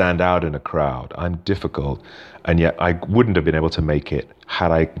 I stand out in a crowd. I'm difficult, and yet I wouldn't have been able to make it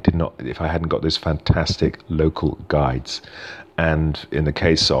if I hadn't got those fantastic local guides. And in the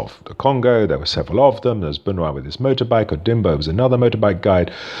case of the Congo, there were several of them. There's Benoit with his motorbike, Odimbo was another motorbike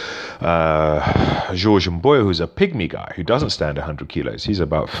guide. Georges Mboyo, who's a pygmy guy who doesn't stand 100 kilos. He's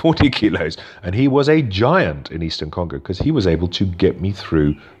about 40 kilos. And he was a giant in Eastern Congo because he was able to get me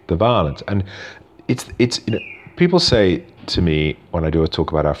through the violence. And it's People say to me when I do a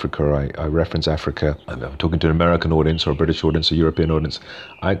talk about Africa, I reference Africa, and I'm talking to an American audience or a British audience or European audience,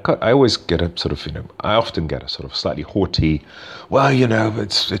 I always get a sort of, I often get a sort of slightly haughty, well,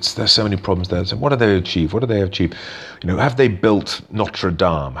 there's so many problems there. So what do they achieve? What do they achieve? Have they built Notre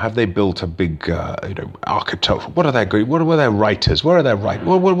Dame? Have they built a big, architecture? What are their writers? Where are their writers?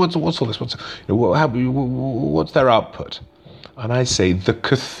 What's all this? What's their output? And I say the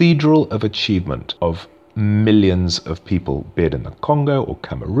cathedral of achievement of millions of people, be it in the Congo or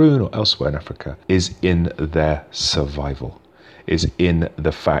Cameroon or elsewhere in Africa, is in their survival, is in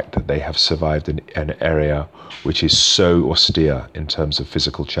the fact that they have survived in an area which is so austere in terms of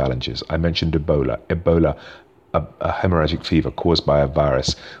physical challenges. I mentioned Ebola, a hemorrhagic fever caused by a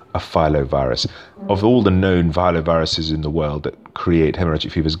virus, a filovirus. Of all the known filoviruses in the world that create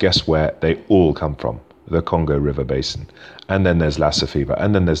hemorrhagic fevers, guess where they all come from? The Congo River Basin. And then there's Lassa fever,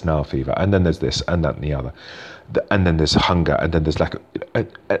 and then there's Nile fever, and then there's this, and that, and the other. And then there's hunger, and then there's lack of...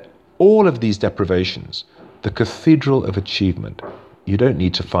 all of these deprivations, the cathedral of achievement, you don't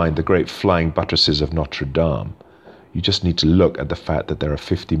need to find the great flying buttresses of Notre Dame. You just need to look at the fact that there are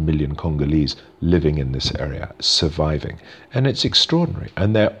 50 million Congolese living in this area, surviving. And it's extraordinary.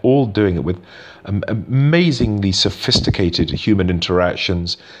 And they're all doing it with amazingly sophisticated human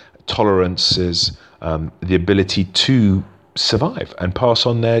interactions, tolerances, the ability to survive and pass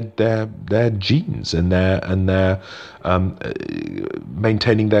on their genes and their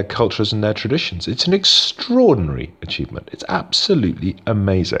maintaining their cultures and their traditions. It's an extraordinary achievement. It's absolutely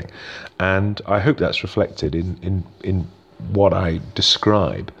amazing, and I hope that's reflected in what I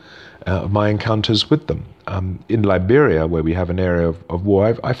describe my encounters with them. In Liberia, where we have an area of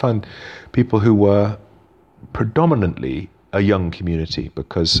war, I found people who were predominantly a young community,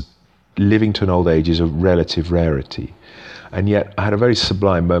 because living to an old age is a relative rarity. And yet I had a very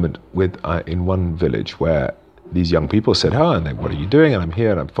sublime moment in one village where these young people said, what are you doing? And I'm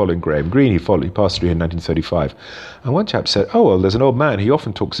here and I'm following Graham Greene. He passed through here in 1935. And one chap said, there's an old man. He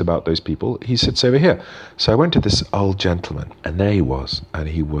often talks about those people. He sits over here. So I went to this old gentleman, and there he was. And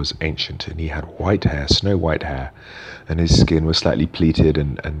he was ancient, and he had white hair, snow white hair. And his skin was slightly pleated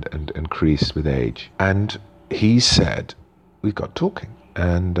and creased with age. And he said, we got talking.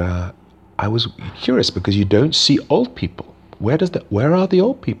 And I was curious, because you don't see old people. Where are the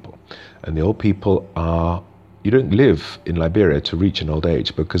old people? And the old people you don't live in Liberia to reach an old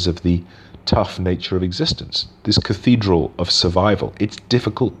age because of the tough nature of existence. This cathedral of survival, it's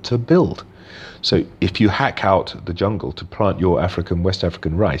difficult to build. So if you hack out the jungle to plant your West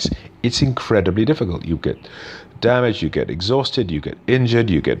African rice, it's incredibly difficult. You get damaged, you get exhausted, you get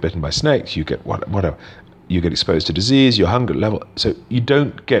injured, you get bitten by snakes, you get whatever. You get exposed to disease, your hunger level. So you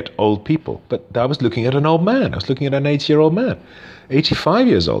don't get old people. But I was looking at an old man. I was looking at an 80-year-old man, 85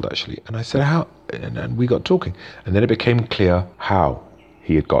 years old actually. And I said, how? And we got talking. And then it became clear how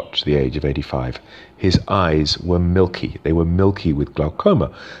he had got to the age of 85. His eyes were milky. They were milky with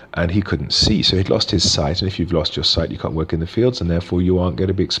glaucoma, and he couldn't see. So he'd lost his sight. And if you've lost your sight, you can't work in the fields, and therefore you aren't going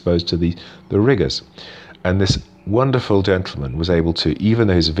to be exposed to the rigors. And this wonderful gentleman was able to, even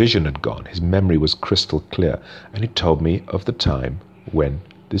though his vision had gone, his memory was crystal clear. And he told me of the time when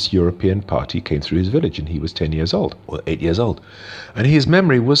this European party came through his village, and he was 10 years old, or 8 years old. And his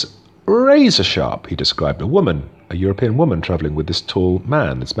memory was razor sharp. He described a European woman traveling with this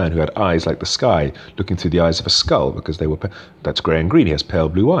this man who had eyes like the sky, looking through the eyes of a skull, because they were, that's Graham Greene, he has pale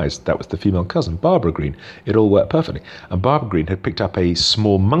blue eyes. That was the female cousin, Barbara Greene. It all worked perfectly. And Barbara Greene had picked up a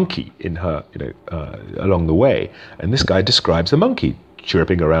small monkey in her, along the way. And this guy describes the monkey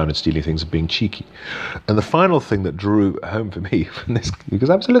chirping around and stealing things and being cheeky. And the final thing that drew home for me from this, because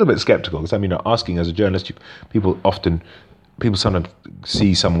I was a little bit skeptical, because asking as a journalist, people sometimes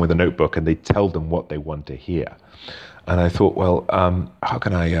see someone with a notebook and they tell them what they want to hear. And I thought, how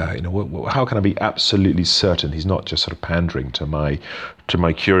can I be absolutely certain he's not just sort of pandering to my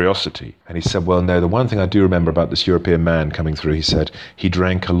curiosity? And he said, well, no, the one thing I do remember about this European man coming through, he said, he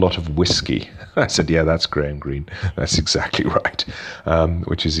drank a lot of whiskey. I said, yeah, that's Graham Greene. That's exactly right.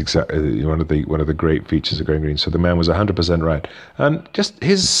 Which is exactly one of the great features of Graham Greene. So the man was 100% right. And just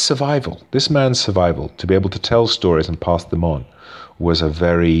his survival, this man's survival, to be able to tell stories and pass them on, was a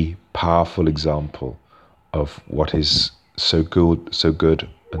very powerful example of what is so good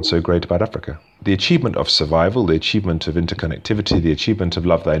and so great about Africa. The achievement of survival, the achievement of interconnectivity, the achievement of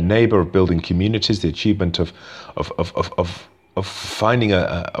love thy neighbor, of building communities, the achievement of finding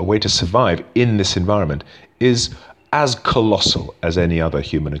a way to survive in this environment is as colossal as any other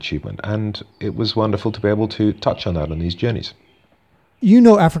human achievement. And it was wonderful to be able to touch on that on these journeys. You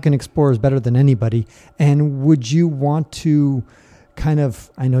know African explorers better than anybody, and would you want to kind of,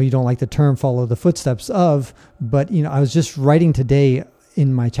 I know you don't like the term follow the footsteps of, but, I was just writing today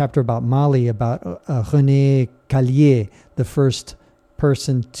in my chapter about Mali about René Callier, the first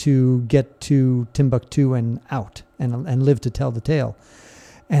person to get to Timbuktu and out and live to tell the tale.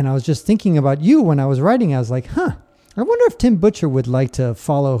 And I was just thinking about you when I was writing. I was like, I wonder if Tim Butcher would like to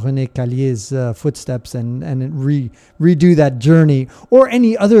follow René Callier's footsteps and redo that journey, or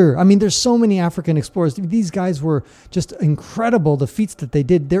any other. I mean, there's so many African explorers. These guys were just incredible, the feats that they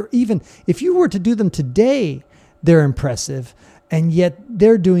did. They're even, if you were to do them today, they're impressive. And yet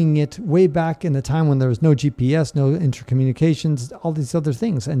they're doing it way back in the time when there was no GPS, no intercommunications, all these other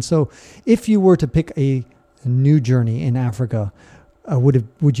things. And so if you were to pick a new journey in Africa,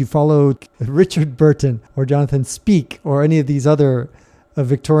 would you follow Richard Burton or Jonathan Speke or any of these other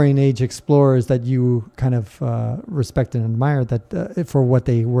Victorian age explorers that you kind of respect and admire that for what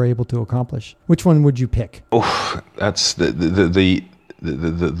they were able to accomplish? Which one would you pick? Oh, that's the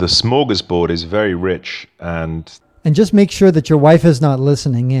smorgasbord is very rich. And just make sure that your wife is not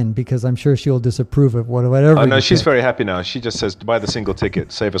listening in, because I'm sure she'll disapprove of whatever. Oh no, she's very happy now. She just says, "Buy the single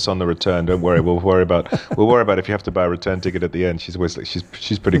ticket, save us on the return. Don't worry, we'll worry about if you have to buy a return ticket at the end."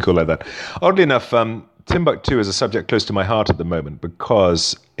 She's pretty cool like that. Oddly enough, Timbuktu is a subject close to my heart at the moment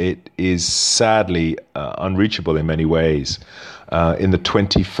because it is sadly unreachable in many ways. In the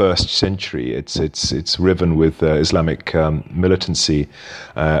 21st century, it's riven with Islamic militancy.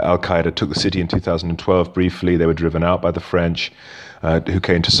 Al-Qaeda took the city in 2012 briefly. They were driven out by the French, who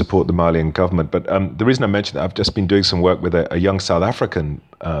came to support the Malian government. But the reason I mentioned that, I've just been doing some work with a young South African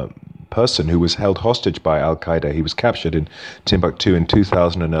person who was held hostage by Al-Qaeda. He was captured in Timbuktu in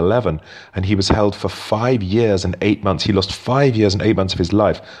 2011, and he was held for 5 years and 8 months. He lost 5 years and 8 months of his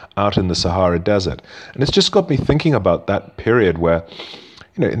life out in the Sahara Desert. And it's just got me thinking about that period where,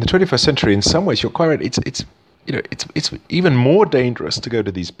 in the 21st century, in some ways, you're quite right, it's even more dangerous to go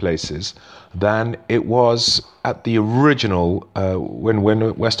to these places than it was at the original when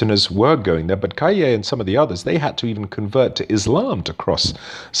Westerners were going there. But Kaye and some of the others, they had to even convert to Islam to cross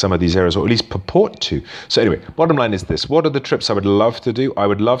some of these areas, or at least purport to. So anyway, bottom line is this: what are the trips I would love to do? I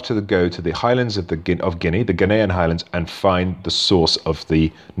would love to go to the highlands of Guinea, the Ghanaian highlands, and find the source of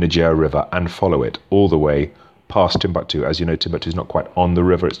the Niger River and follow it all the way past Timbuktu. As you know, Timbuktu is not quite on the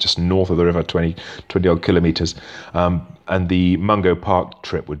river. It's just north of the river, 20 odd kilometers. And the Mungo Park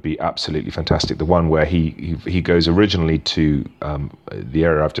trip would be absolutely fantastic. The one where he goes originally to the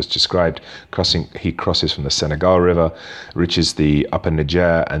area I've just described. He crosses from the Senegal River, reaches the upper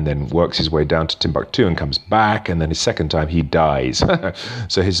Niger, and then works his way down to Timbuktu and comes back. And then his second time, he dies.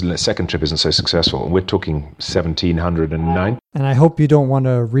 So his second trip isn't so successful. And we're talking 1709. And I hope you don't want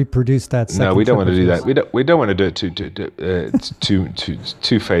to reproduce that second No, we don't trip want to do that. We don't want to do it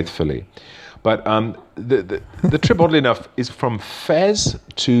too faithfully. But the trip, oddly enough, is from Fez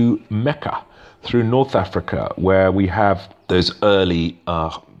to Mecca through North Africa, where we have those early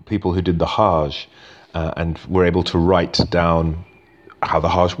people who did the Hajj and were able to write down how the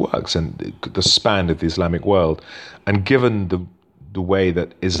Hajj works and the span of the Islamic world. And given the way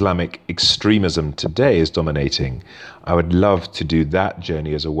that Islamic extremism today is dominating, I would love to do that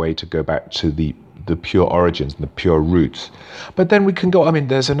journey as a way to go back to the pure origins and the pure roots. But then we can go,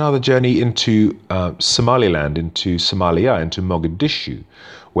 there's another journey into Somaliland, into Somalia, into Mogadishu,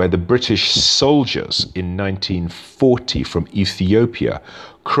 where the British soldiers in 1940 from Ethiopia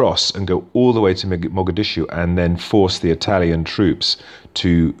cross and go all the way to Mogadishu and then force the Italian troops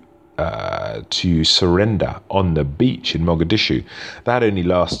to surrender on the beach in Mogadishu. That only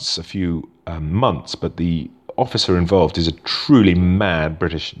lasts a few months, but the officer involved is a truly mad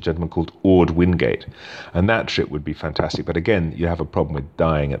British gentleman called Ord Wingate, and that trip would be fantastic. But again, you have a problem with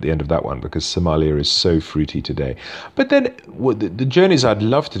dying at the end of that one because Somalia is so fruity today. But then the journeys I'd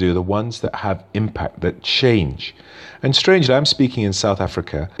love to do are the ones that have impact, that change. And strangely, I'm speaking in South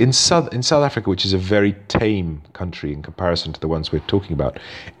Africa. In South Africa, which is a very tame country in comparison to the ones we're talking about,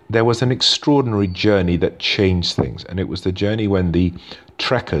 there was an extraordinary journey that changed things. And it was the journey when the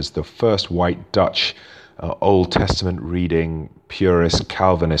trekkers, the first white Dutch Old Testament reading, purist,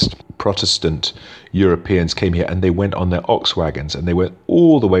 Calvinist, Protestant Europeans came here, and they went on their ox wagons and they went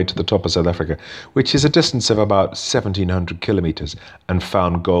all the way to the top of South Africa, which is a distance of about 1,700 kilometers, and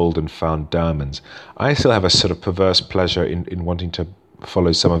found gold and found diamonds. I still have a sort of perverse pleasure in wanting to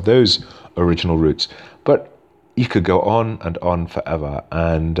follow some of those original routes, but you could go on and on forever.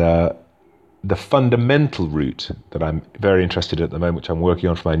 And the fundamental route that I'm very interested in at the moment, which I'm working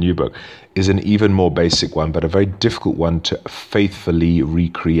on for my new book, is an even more basic one, but a very difficult one to faithfully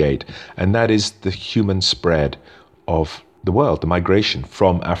recreate. And that is the human spread of the world, the migration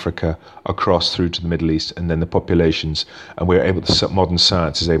from Africa across through to the Middle East, and then the populations. And we're able to, modern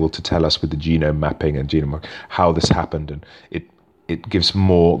science is able to tell us with the genome mapping and genome how this happened, and it gives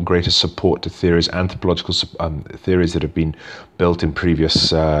greater support to theories, anthropological theories that have been built in previous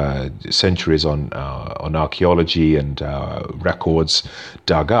centuries on archaeology and records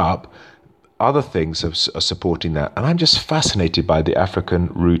dug up. Other things are supporting that, and I'm just fascinated by the African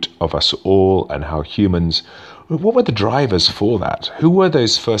root of us all and how humans. What were the drivers for that? Who were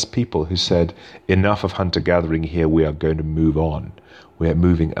those first people who said, enough of hunter-gathering here, we are going to move on. We're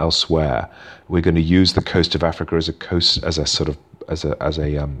moving elsewhere. We're going to use the coast of Africa as a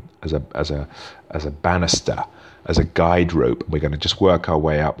banister, as a guide rope. We're going to just work our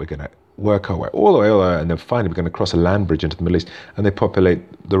way up. We're going to work our way all the way, and then finally we're going to cross a land bridge into the Middle East, and they populate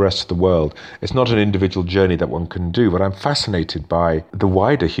the rest of the world. It's not an individual journey that one can do, but I'm fascinated by the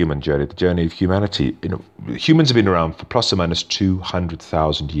wider human journey, the journey of humanity. Humans have been around for plus or minus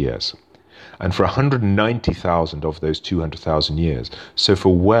 200,000 years. And for 190,000 of those 200,000 years, so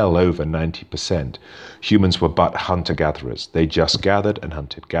for well over 90%, humans were but hunter-gatherers. They just gathered and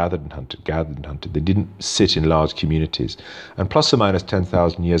hunted, gathered and hunted, gathered and hunted. They didn't sit in large communities. And plus or minus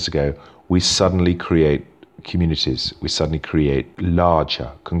 10,000 years ago, we suddenly create communities. We suddenly create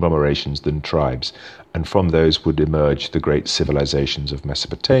larger conglomerations than tribes. And from those would emerge the great civilizations of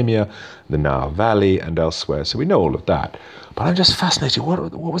Mesopotamia, the Nile Valley, and elsewhere. So we know all of that. But I'm just fascinated.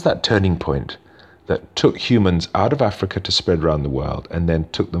 What was that turning point that took humans out of Africa to spread around the world, and then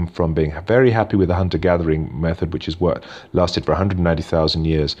took them from being very happy with the hunter-gathering method, which is what lasted for 190,000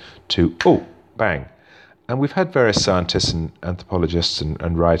 years, to, bang. And we've had various scientists and anthropologists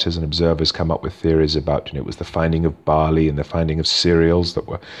and writers and observers come up with theories about, it was the finding of barley and the finding of cereals that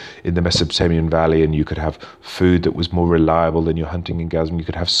were in the Mesopotamian Valley, and you could have food that was more reliable than your hunting and gathering. You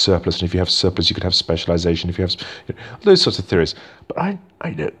could have surplus, and if you have surplus, you could have specialization. If you have those sorts of theories. But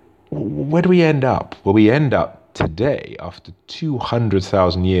where do we end up? Well, we end up today, after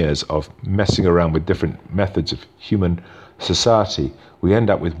 200,000 years of messing around with different methods of human society, we end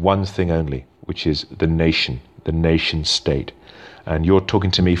up with one thing only, which is the nation state. And you're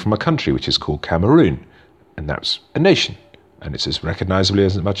talking to me from a country which is called Cameroon, and that's a nation. And it's as recognizably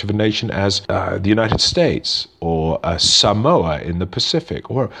as much of a nation as the United States or Samoa in the Pacific.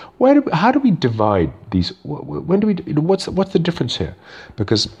 Or how do we divide these? What's the difference here?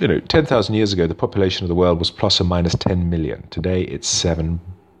 Because 10,000 years ago, the population of the world was plus or minus 10 million. Today, it's 7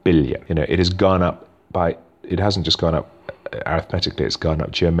 billion. It has gone up by. It hasn't just gone up arithmetically, it's gone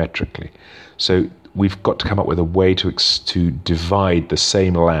up geometrically. So we've got to come up with a way to divide the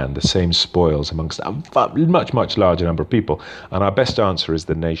same land, the same spoils amongst a much, much larger number of people. And our best answer is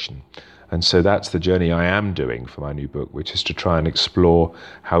the nation. And so that's the journey I am doing for my new book, which is to try and explore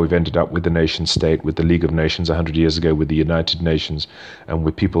how we've ended up with the nation state, with the League of Nations 100 years ago, with the United Nations, and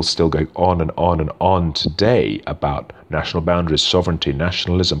with people still going on and on and on today about national boundaries, sovereignty,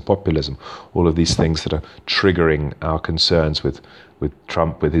 nationalism, populism, all of these things that are triggering our concerns with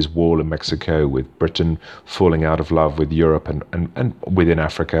Trump, with his wall in Mexico, with Britain falling out of love with Europe and within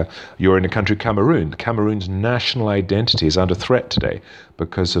Africa. You're in a country, Cameroon. Cameroon's national identity is under threat today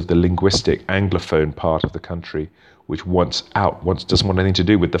because of the linguistic Anglophone part of the country, which doesn't want anything to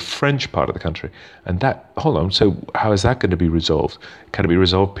do with the French part of the country. And so how is that going to be resolved? Can it be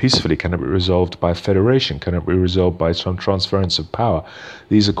resolved peacefully? Can it be resolved by federation? Can it be resolved by some transference of power?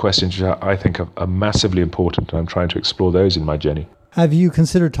 These are questions which I think are massively important, and I'm trying to explore those in my journey. Have you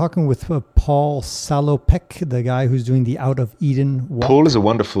considered talking with Paul Salopek, the guy who's doing the Out of Eden walk? Paul is a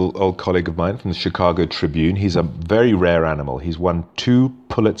wonderful old colleague of mine from the Chicago Tribune. He's a very rare animal. He's won 2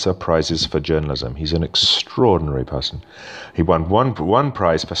 Pulitzer Prizes for journalism. He's an extraordinary person. He won one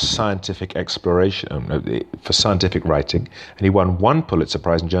prize for scientific exploration, for scientific writing, and he won 1 Pulitzer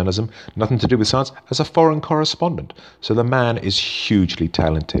Prize in journalism, nothing to do with science, as a foreign correspondent. So the man is hugely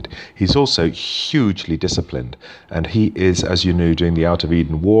talented. He's also hugely disciplined, and he is, as you know, doing the Out of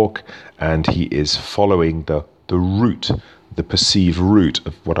Eden walk, and he is following the route, the perceived route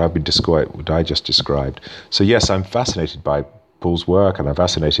of what I just described. So yes, I'm fascinated by Paul's work, and I'm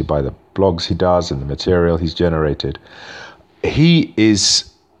fascinated by the blogs he does and the material he's generated. He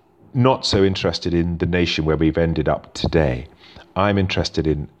is not so interested in the nation where we've ended up today. I'm interested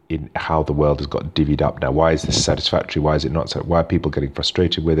in how the world has got divvied up now. Why is this satisfactory? Why is it not so? Why are people getting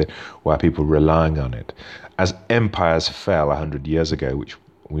frustrated with it? Why are people relying on it? As empires fell 100 years ago, which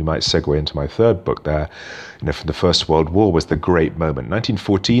we might segue into my third book there, from the First World War was the great moment.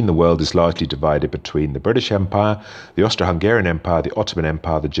 1914, the world is largely divided between the British Empire, the Austro-Hungarian Empire, the Ottoman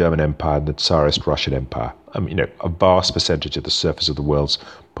Empire, the German Empire, and the Tsarist Russian Empire. A vast percentage of the surface of the world's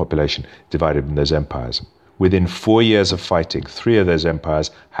population divided in those empires. Within 4 years of fighting, 3 of those empires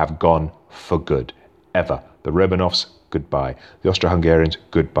have gone for good, ever. The Romanovs, goodbye. The Austro-Hungarians,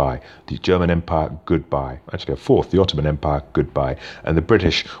 goodbye. The German Empire, goodbye. Actually, a fourth, the Ottoman Empire, goodbye. And the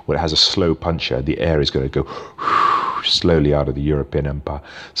British, well, it has a slow puncher. The air is going to go slowly out of the European Empire.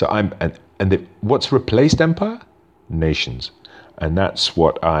 So what's replaced empire? Nations. And that's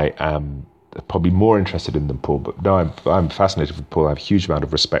what I am probably more interested in than Paul. But no, I'm fascinated with Paul. I have a huge amount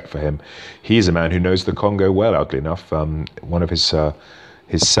of respect for him. He is a man who knows the Congo well, oddly enough. One of his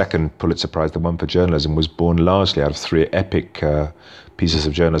second Pulitzer Prize, the one for journalism, was born largely out of 3 epic pieces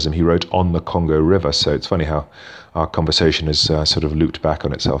of journalism he wrote on the Congo River. So it's funny how our conversation has sort of looped back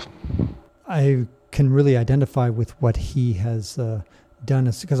on itself. I can really identify with what he has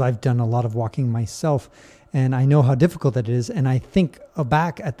done, because I've done a lot of walking myself, and I know how difficult that is. And I think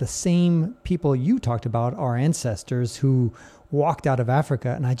back at the same people you talked about, our ancestors who walked out of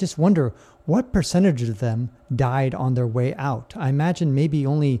Africa, and I just wonder what percentage of them died on their way out. I imagine maybe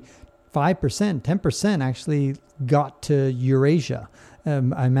only 5%, 10% actually got to Eurasia.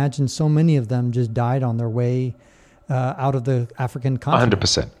 I imagine so many of them just died on their way out of the African continent.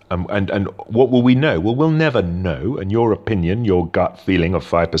 100%. And what will we know? Well, we'll never know. And your opinion, your gut feeling of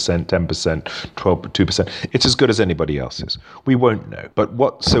 5%, 10%, 2%, it's as good as anybody else's. We won't know. But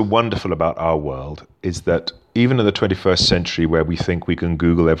what's so wonderful about our world is that even in the 21st century, where we think we can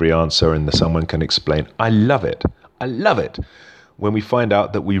Google every answer and someone can explain, I love it. I love it when we find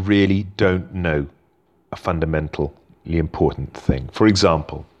out that we really don't know a fundamentally important thing. For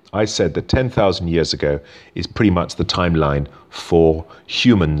example, I said that 10,000 years ago is pretty much the timeline for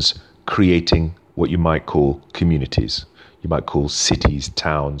humans creating what you might call communities. You might call cities,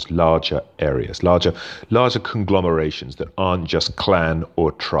 towns, larger areas, larger conglomerations that aren't just clan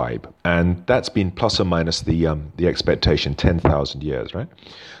or tribe. And that's been plus or minus the expectation, 10,000 years, right?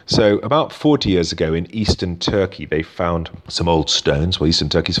 So about 40 years ago in eastern Turkey, they found some old stones. Well, eastern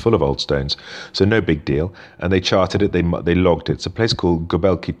Turkey's full of old stones, so no big deal. And they charted it, they logged it. It's a place called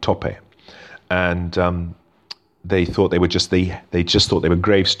Göbekli Tepe. And they thought they just thought they were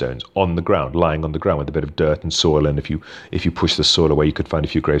gravestones on the ground, lying on the ground with a bit of dirt and soil, and if you push the soil away, you could find a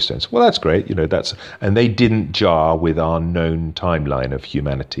few gravestones. Well, that's great, and they didn't jar with our known timeline of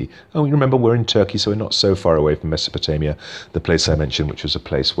humanity. Oh, you remember we're in Turkey, so we're not so far away from Mesopotamia, the place I mentioned, which was a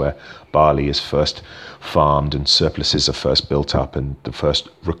place where barley is first farmed and surpluses are first built up, and the first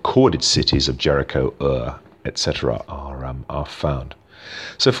recorded cities of Jericho, Ur, etc. are found.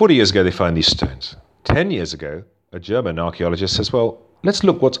 So 40 years ago, they find these stones. 10 years ago, a German archaeologist says, well, let's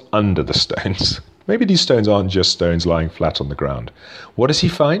look what's under the stones. Maybe these stones aren't just stones lying flat on the ground. What does he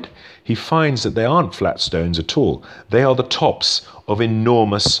find? He finds that they aren't flat stones at all. They are the tops of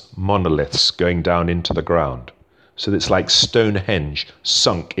enormous monoliths going down into the ground. So it's like Stonehenge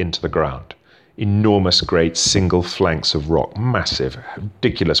sunk into the ground. Enormous, great single flanks of rock, massive,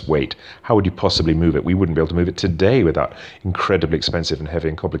 ridiculous weight. How would you possibly move it? We wouldn't be able to move it today without incredibly expensive and heavy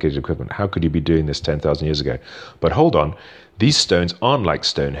and complicated equipment. How could you be doing this 10,000 years ago? But hold on, these stones aren't like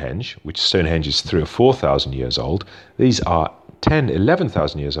Stonehenge, which Stonehenge is 3,000 or 4,000 years old. These are 10,000,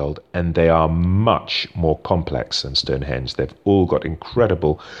 11,000 years old, and they are much more complex than Stonehenge. They've all got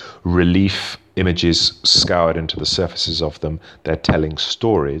incredible relief images scoured into the surfaces of them. They're telling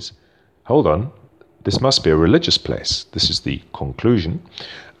stories. Hold on, this must be a religious place. This is the conclusion.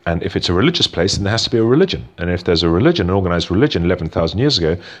 And if it's a religious place, then there has to be a religion. And if there's a religion, an organized religion 11,000 years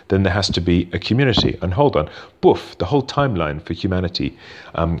ago, then there has to be a community. And hold on, boof, the whole timeline for humanity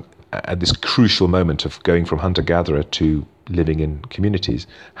at this crucial moment of going from hunter-gatherer to living in communities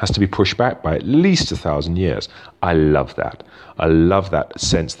has to be pushed back by at least 1,000 years. I love that. I love that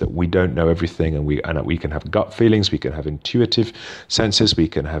sense that we don't know everything, and we can have gut feelings, we can have intuitive senses, we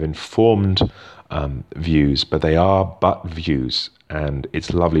can have informed views, but they are but views. And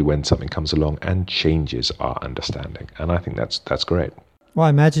it's lovely when something comes along and changes our understanding. And I think that's great. Well, I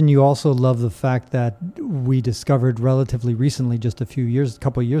imagine you also love the fact that we discovered relatively recently, just a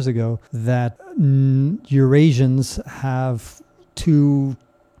couple of years ago, that Eurasians have 2%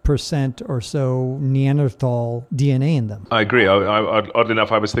 or so Neanderthal DNA in them. I agree. Oddly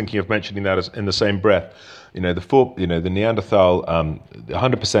enough, I was thinking of mentioning that in the same breath. The Neanderthal,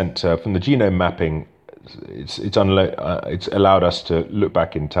 100% from the genome mapping. It's allowed us to look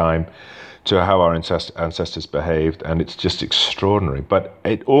back in time to how our ancestors behaved, and it's just extraordinary. But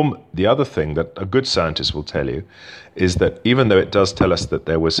the other thing that a good scientist will tell you is that even though it does tell us that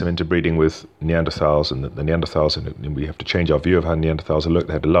there was some interbreeding with Neanderthals, and that the Neanderthals, and we have to change our view of how Neanderthals looked,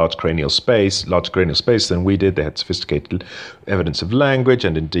 they had a larger cranial space than we did. They had sophisticated evidence of language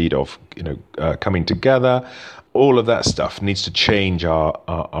and indeed of coming together. All of that stuff needs to change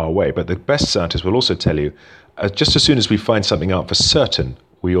our way. But the best scientists will also tell you, just as soon as we find something out for certain,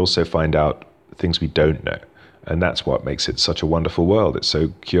 we also find out things we don't know. And that's what makes it such a wonderful world. It's so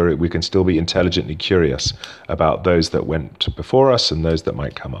curious. We can still be intelligently curious about those that went before us and those that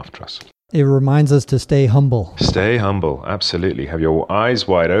might come after us. It reminds us to stay humble. Stay humble, absolutely. Have your eyes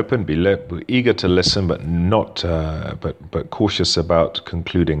wide open. Be eager to listen, but not, but cautious about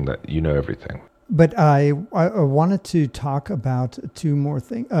concluding that you know everything. But I wanted to talk about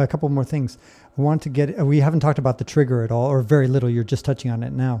a couple more things. We haven't talked about the trigger at all, or very little. You're just touching on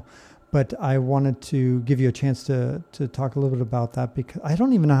it now. But I wanted to give you a chance to talk a little bit about that, because I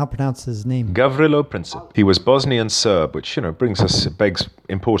don't even know how to pronounce his name. Gavrilo Princip. He was Bosnian Serb, which begs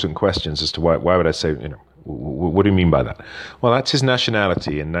important questions as to why would I say, what do you mean by that? Well, that's his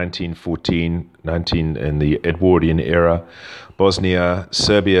nationality in 1914, in the Edwardian era.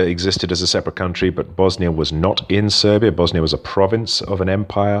 Serbia existed as a separate country, but Bosnia was not in Serbia. Bosnia was a province of an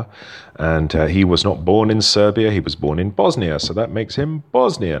empire, and he was not born in Serbia. He was born in Bosnia, so that makes him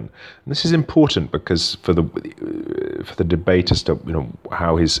Bosnian. And this is important because for the debate as to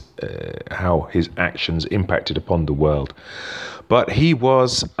how his actions impacted upon the world. But he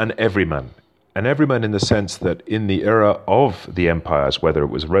was an everyman. An everyman in the sense that in the era of the empires, whether it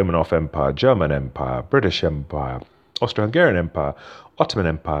was Romanov Empire, German Empire, British Empire, Austro-Hungarian Empire, Ottoman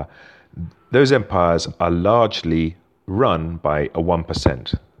Empire, those empires are largely run by a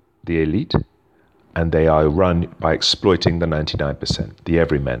 1%, the elite, and they are run by exploiting the 99%, the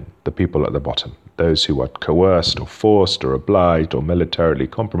everymen, the people at the bottom, those who are coerced or forced or obliged or militarily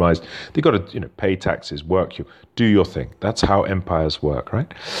compromised. They've got to pay taxes, work, you do your thing. That's how empires work,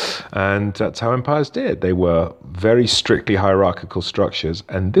 right? And that's how empires did. They were very strictly hierarchical structures.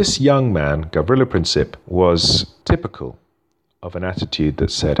 And this young man, Gavrilo Princip, was typical of an attitude that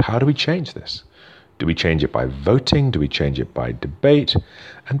said, how do we change this? Do we change it by voting? Do we change it by debate?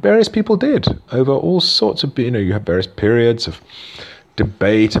 And various people did over all sorts of, you have various periods of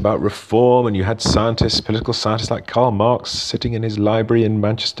debate about reform, and you had political scientists like Karl Marx sitting in his library in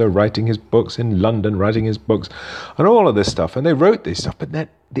Manchester writing his books, in London writing his books, and all of this stuff. And they wrote this stuff, but then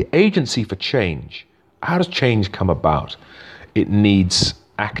the agency for change, how does change come about? It needs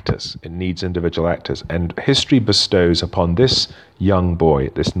actors. It needs individual actors. And history bestows upon this young boy,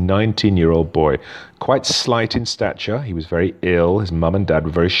 this 19-year-old boy, quite slight in stature. He was very ill. His mum and dad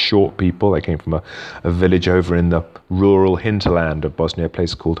were very short people. They came from a village over in the rural hinterland of Bosnia, a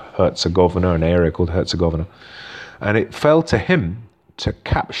place called Herzegovina, an area called Herzegovina. And it fell to him to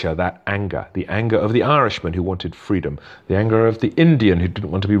capture that anger, the anger of the Irishman who wanted freedom, the anger of the Indian who didn't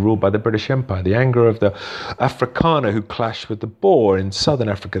want to be ruled by the British Empire, the anger of the Afrikaner who clashed with the Boer in southern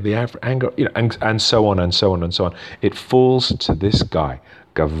Africa, the anger, and so on and so on and so on. It falls to this guy,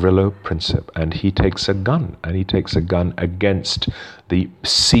 Gavrilo Princip, and he takes a gun, against the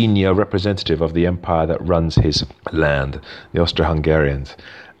senior representative of the empire that runs his land, the Austro-Hungarians.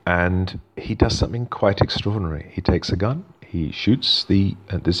 And he does something quite extraordinary. He takes a gun, he shoots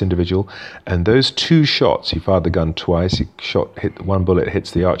this individual, and those two shots, he fired the gun twice. One bullet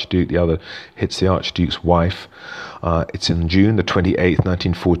hits the Archduke, the other hits the Archduke's wife. It's in June the 28th,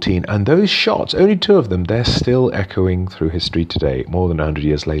 1914, and those shots, only two of them, they're still echoing through history today, more than 100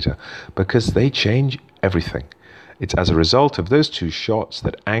 years later, because they change everything. It's as a result of those two shots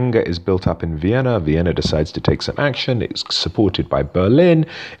that anger is built up in Vienna. Vienna decides to take some action. It's supported by Berlin.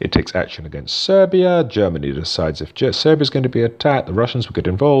 It takes action against Serbia. Germany decides if Serbia is going to be attacked, the Russians will get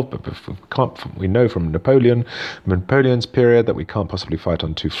involved. But we know from Napoleon's period that we can't possibly fight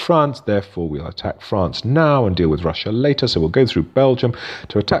on two fronts. Therefore, we'll attack France now and deal with Russia later. So we'll go through Belgium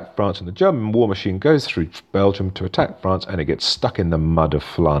to attack France. And the German war machine goes through Belgium to attack France, and it gets stuck in the mud of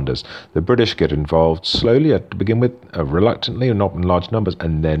Flanders. The British get involved slowly to begin with, reluctantly and not in large numbers,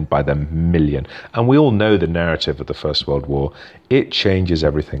 and then by the million. And we all know the narrative of the First World War. It changes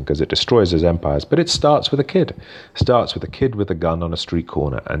everything because it destroys those empires, but it starts with a kid. Starts with a kid with a gun on a street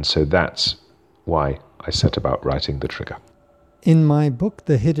corner. And so that's why I set about writing The Trigger. In my book,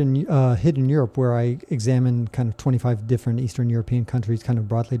 The Hidden Europe, where I examine kind of 25 different Eastern European countries, kind of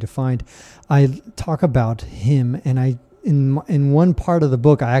broadly defined, I talk about him, and in one part of the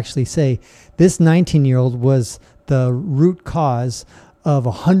book, I actually say this 19-year-old was the root cause of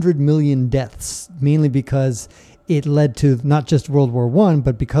 100 million deaths, mainly because it led to not just World War I,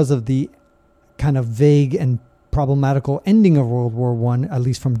 but because of the kind of vague and problematical ending of World War I, at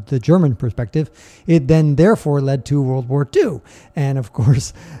least from the German perspective, it then therefore led to World War II. And of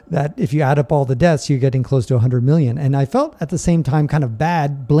course, that if you add up all the deaths, you're getting close to 100 million. And I felt at the same time kind of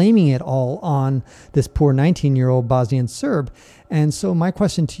bad blaming it all on this poor 19-year-old Bosnian Serb. And so my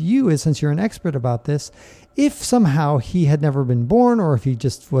question to you is, since you're an expert about this, if somehow he had never been born, or if he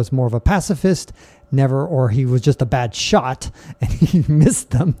just was more of a pacifist, or he was just a bad shot and he missed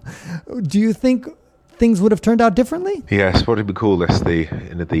them, do you think things would have turned out differently? Yes, what did we call this?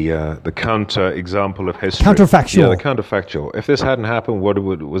 The counter example of history. Counterfactual. Yeah, the counterfactual. If this hadn't happened,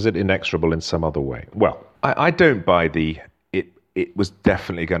 was it inexorable in some other way? Well, I don't buy it was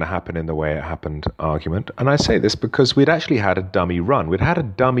definitely going to happen in the way it happened argument. And I say this because we'd actually had a dummy run. We'd had a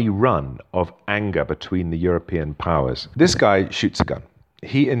dummy run of anger between the European powers. This guy shoots a gun.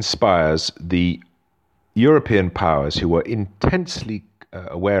 He inspires the European powers, who were intensely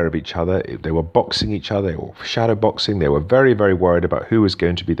aware of each other. They were boxing each other, they were shadow boxing. They were very, very worried about who was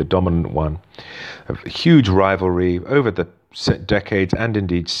going to be the dominant one. A huge rivalry over the decades and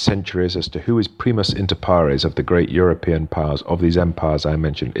indeed centuries as to who is primus inter pares of the great European powers, of these empires I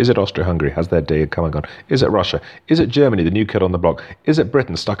mentioned. Is it Austria-Hungary? Has their day come and gone? Is it Russia? Is it Germany, the new kid on the block? Is it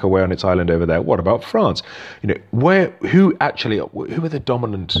Britain stuck away on its island over there? What about France? Who are the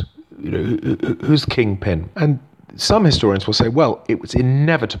dominant, who's the kingpin? And some historians will say, well, it was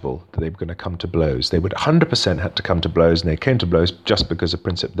inevitable that they were going to come to blows. They would 100% have to come to blows, and they came to blows just because of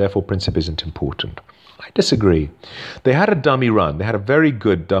Princip. Therefore, Princip isn't important. I disagree. They had a dummy run. They had a very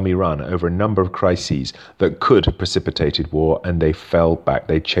good dummy run over a number of crises that could have precipitated war, and they fell back.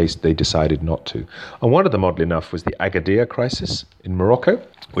 They decided not to. And one of them, oddly enough, was the Agadir crisis in Morocco,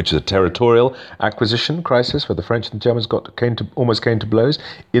 which is a territorial acquisition crisis where the French and the Germans almost came to blows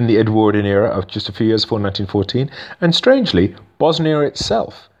in the Edwardian era of just a few years before 1914. And strangely, Bosnia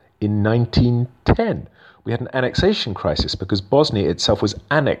itself in 1910. We had an annexation crisis because Bosnia itself was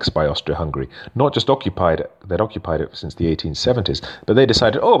annexed by Austria-Hungary, not just occupied it. They'd occupied it since the 1870s, but they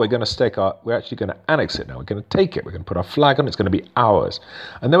decided, we're actually going to annex it now. We're going to take it. We're going to put our flag on it. It's going to be ours.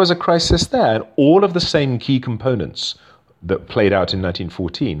 And there was a crisis there, and all of the same key components that played out in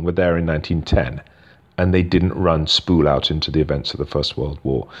 1914 were there in 1910, and they didn't run spool out into the events of the First World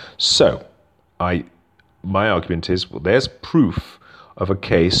War. So, my argument is, well, there's proof of a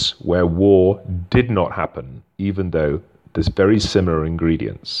case where war did not happen, even though there's very similar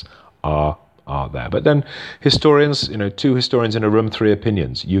ingredients are there. But then historians, two historians in a room, three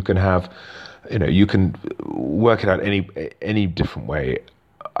opinions. You can have, you can work it out any different way.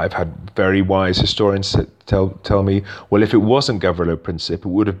 I've had very wise historians tell me, well, if it wasn't Gavrilo Princip, it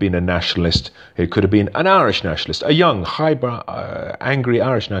would have been a nationalist. It could have been an Irish nationalist, a young, angry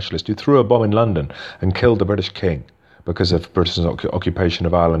Irish nationalist who threw a bomb in London and killed the British king because of Britain's occupation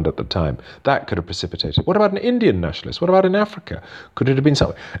of Ireland at the time. That could have precipitated. What about an Indian nationalist? What about in Africa? Could it have been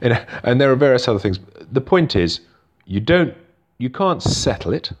something? And there are various other things. The point is, you can't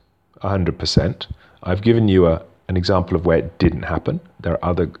settle it 100%. I've given you an example of where it didn't happen. There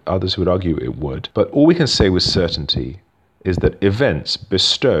are others who would argue it would. But all we can say with certainty is that events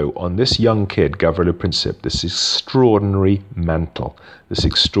bestow on this young kid, Gavrilo Princip, this extraordinary mantle, this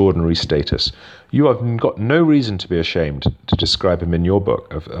extraordinary status. You have got no reason to be ashamed to describe him in your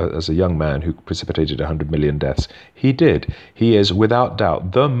book as a young man who precipitated 100 million deaths. He did. He is, without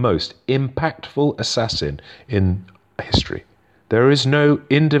doubt, the most impactful assassin in history. There is no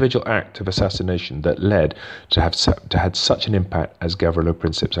individual act of assassination that led to had such an impact as Gavrilo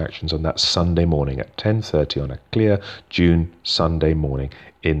Princip's actions on that Sunday morning at 10:30 on a clear June Sunday morning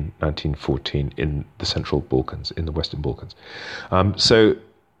in 1914 in the Central Balkans, in the Western Balkans. So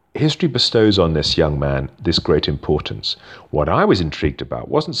history bestows on this young man this great importance. What I was intrigued about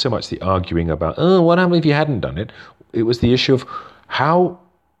wasn't so much the arguing about, what happened if you hadn't done it? It was the issue of how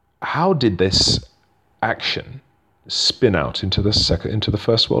did this action spin out into the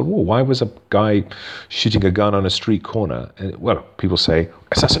First World War? Why was a guy shooting a gun on a street corner? Well, people say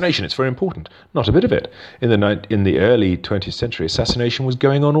assassination. It's very important. Not a bit of it. In the early 20th century, assassination was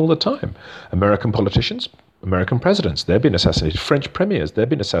going on all the time. American politicians, American presidents, they've been assassinated. French premiers, they've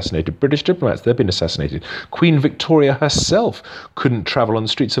been assassinated. British diplomats, they've been assassinated. Queen Victoria herself couldn't travel on the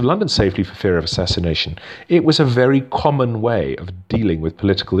streets of London safely for fear of assassination. It was a very common way of dealing with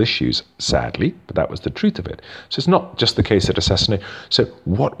political issues, sadly, but that was the truth of it. So it's not just the case that assassination. So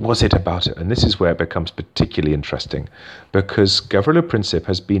what was it about it? And this is where it becomes particularly interesting, because Gavrilo Princip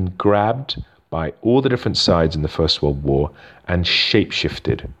has been grabbed by all the different sides in the First World War and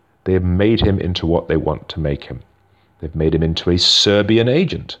shape-shifted. They have made him into what they want to make him. They've made him into a Serbian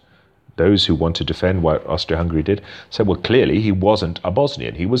agent. Those who want to defend what Austria-Hungary did said, well, clearly he wasn't a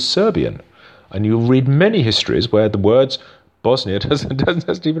Bosnian. He was Serbian. And you'll read many histories where the words Bosnia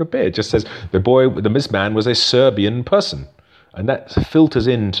doesn't even appear. It just says this man was a Serbian person. And that filters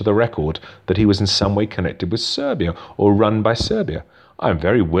into the record that he was in some way connected with Serbia or run by Serbia. I'm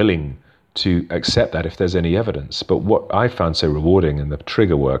very willing to accept that if there's any evidence. But what I found so rewarding in the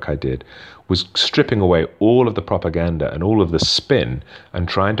trigger work I did was stripping away all of the propaganda and all of the spin and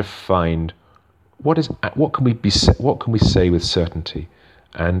trying to find what can we say with certainty.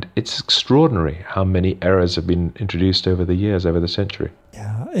 And it's extraordinary how many errors have been introduced over the years, over the century.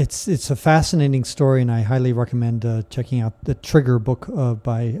 Yeah, it's a fascinating story, and I highly recommend checking out the Trigger book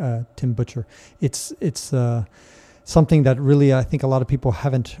by Tim Butcher. It's something that really I think a lot of people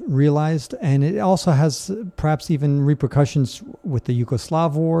haven't realized, and it also has perhaps even repercussions with the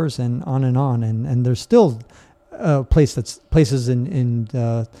Yugoslav wars and on. And there's still places in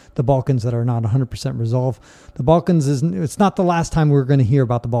the Balkans that are not 100% resolved. The Balkans it's not the last time we're going to hear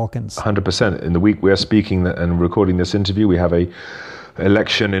about the Balkans. 100%. In the week we are speaking and recording this interview, we have a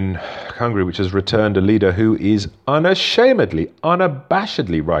election in Hungary which has returned a leader who is unabashedly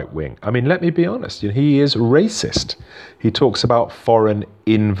right-wing. I mean, let me be honest, he is racist. He talks about foreign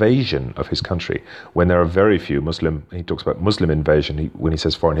invasion of his country when there are very few Muslim. He talks about Muslim invasion. When he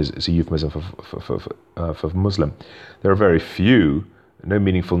says foreign, it's a euphemism for Muslim. There are very few, no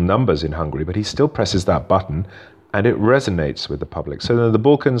meaningful numbers in Hungary, but he still presses that button and it resonates with the public. So the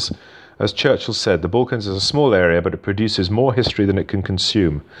Balkans, as Churchill said, the Balkans is a small area, but it produces more history than it can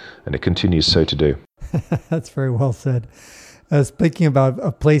consume, and it continues so to do. That's very well said. Speaking about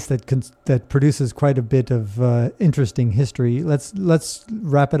a place that produces quite a bit of interesting history, let's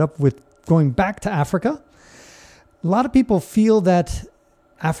wrap it up with going back to Africa. A lot of people feel that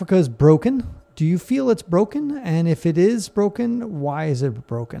Africa is broken. Do you feel it's broken? And if it is broken, why is it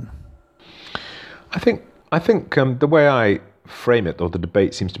broken? I think the way I frame it, or the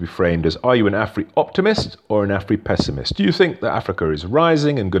debate seems to be framed as, are you an Afri optimist or an Afri pessimist? Do you think that Africa is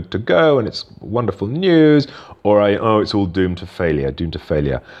rising and good to go and it's wonderful news, or it's all doomed to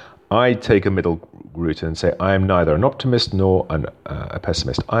failure? I take a middle route and say I am neither an optimist nor a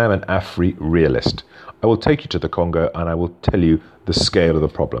pessimist. I am an Afri realist. I will take you to the Congo and I will tell you the scale of the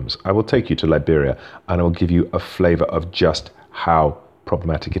problems. I will take you to Liberia and I will give you a flavor of just how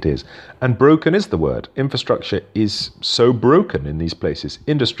problematic it is. And broken is the word. Infrastructure is so broken in these places.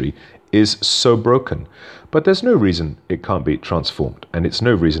 Industry is so broken. But there's no reason it can't be transformed, and it's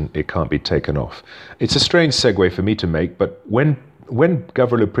no reason it can't be taken off. It's a strange segue for me to make, but when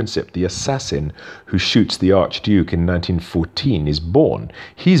Gavrilo Princip, the assassin who shoots the Archduke in 1914, is born,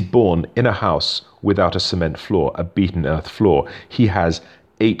 he's born in a house without a cement floor, a beaten earth floor. He has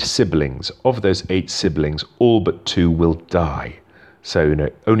 8 siblings. Of those 8 siblings, all but 2 will die. So,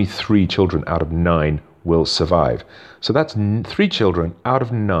 only 3 children out of 9 will survive. So that's 3 children out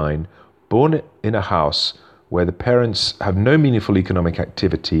of 9 born in a house where the parents have no meaningful economic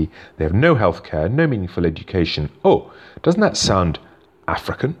activity, they have no healthcare, no meaningful education. Oh, doesn't that sound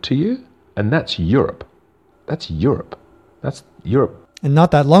African to you? And that's Europe. That's Europe. That's Europe. And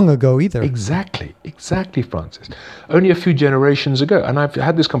not that long ago either. Exactly, Francis. Only a few generations ago. And I've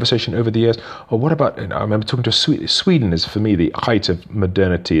had this conversation over the years. Oh, what about, I remember talking to Sweden is for me the height of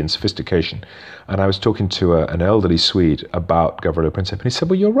modernity and sophistication. And I was talking to an elderly Swede about Gavrilo Princip. And he said,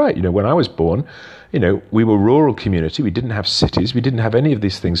 well, you're right. When I was born, we were a rural community. We didn't have cities. We didn't have any of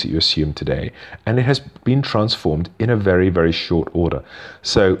these things that you assume today. And it has been transformed in a very, very short order.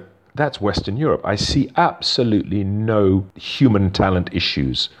 So that's Western Europe. I see absolutely no human talent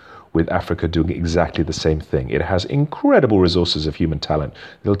issues with Africa doing exactly the same thing. It has incredible resources of human talent.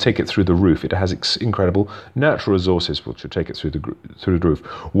 They'll take it through the roof. It has incredible natural resources which will take it through the roof.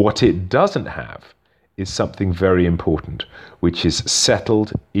 What it doesn't have is something very important, which is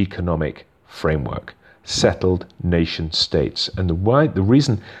settled economic framework, settled nation states. And the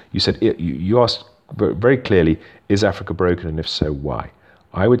reason you said you asked very clearly, is Africa broken, and if so, why?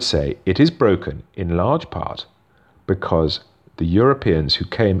 I would say it is broken in large part because the Europeans who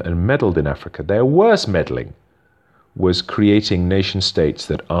came and meddled in Africa, their worst meddling was creating nation states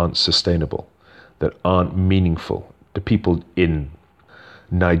that aren't sustainable, that aren't meaningful. Do people in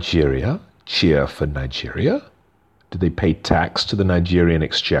Nigeria cheer for Nigeria? Do they pay tax to the Nigerian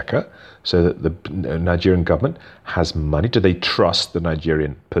exchequer so that the Nigerian government has money? Do they trust the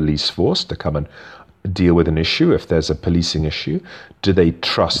Nigerian police force to come and deal with an issue if there's a policing issue? Do they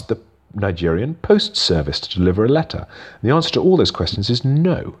trust the Nigerian post service to deliver a letter? The answer to all those questions is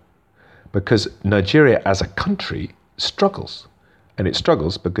no, because Nigeria as a country struggles, and it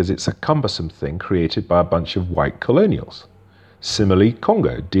struggles because it's a cumbersome thing created by a bunch of white colonials. Similarly,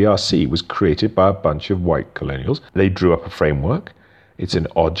 Congo, DRC, was created by a bunch of white colonials. They drew up a framework. It's an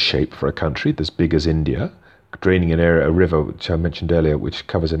odd shape for a country as big as India, draining a river, which I mentioned earlier, which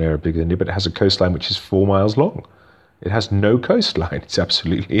covers an area bigger than India, but it has a coastline which is 4 miles long. It has no coastline. It's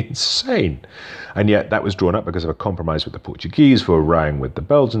absolutely insane. And yet that was drawn up because of a compromise with the Portuguese, who were rowing with the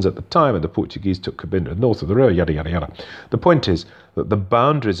Belgians at the time, and the Portuguese took Cabinda north of the river, yada, yada, yada. The point is that the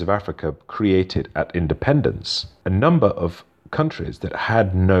boundaries of Africa created at independence a number of countries that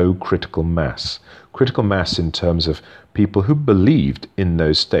had no critical mass in terms of people who believed in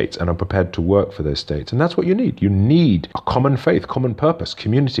those states and are prepared to work for those states. And that's what you need. You need a common faith, common purpose,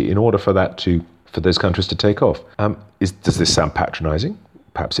 community in order for those countries to take off. Does this sound patronizing?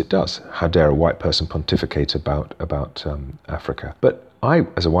 Perhaps it does. How dare a white person pontificate about Africa? But I,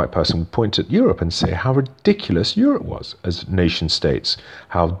 as a white person, would point at Europe and say how ridiculous Europe was as nation states,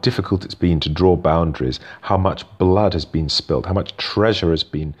 how difficult it's been to draw boundaries, how much blood has been spilled, how much treasure has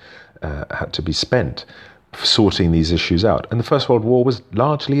been had to be spent for sorting these issues out. And the First World War was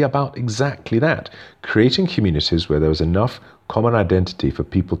largely about exactly that, creating communities where there was enough common identity for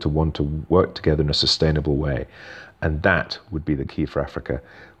people to want to work together in a sustainable way. And that would be the key for Africa,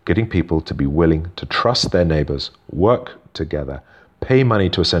 getting people to be willing to trust their neighbours, work together, pay money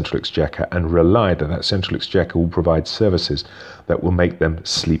to a central exchequer, and rely that that central exchequer will provide services that will make them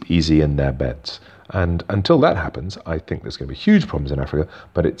sleep easy in their beds. And until that happens, I think there's going to be huge problems in Africa,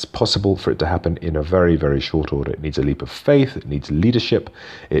 but it's possible for it to happen in a very, very short order. It needs a leap of faith, it needs leadership,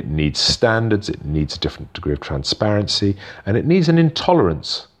 it needs standards, it needs a different degree of transparency, and it needs an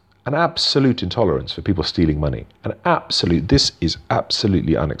intolerance, an absolute intolerance for people stealing money. This is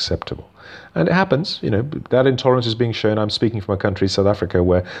absolutely unacceptable. And it happens, that intolerance is being shown. I'm speaking from a country, South Africa,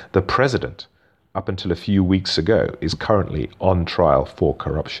 where the president, up until a few weeks ago, is currently on trial for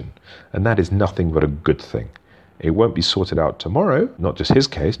corruption. And that is nothing but a good thing. It won't be sorted out tomorrow, not just his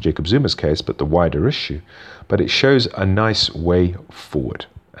case, Jacob Zuma's case, but the wider issue. But it shows a nice way forward.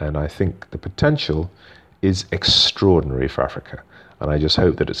 And I think the potential is extraordinary for Africa. And I just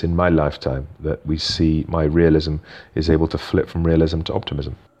hope that it's in my lifetime that we see my realism is able to flip from realism to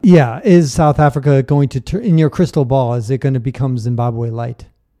optimism. Yeah. Is South Africa going to, in your crystal ball, is it going to become Zimbabwe light?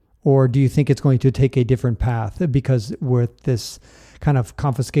 Or do you think it's going to take a different path? Because with this kind of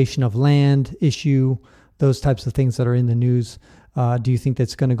confiscation of land issue, those types of things that are in the news, do you think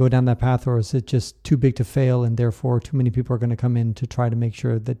that's going to go down that path, or is it just too big to fail and therefore too many people are going to come in to try to make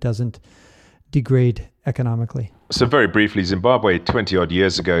sure that doesn't degrade economically? So very briefly, Zimbabwe 20 odd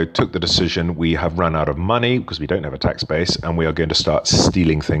years ago took the decision, we have run out of money because we don't have a tax base, and we are going to start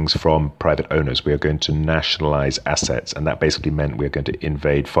stealing things from private owners. We are going to nationalize assets, and that basically meant we are going to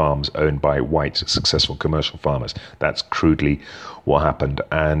invade farms owned by white successful commercial farmers. That's crudely what happened.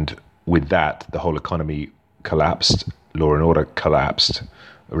 And with that, the whole economy collapsed, law and order collapsed,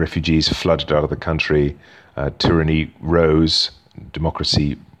 refugees flooded out of the country, tyranny rose,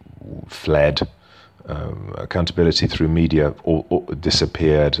 democracy fled, accountability through media all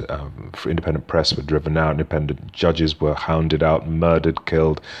disappeared, independent press were driven out, independent judges were hounded out, murdered,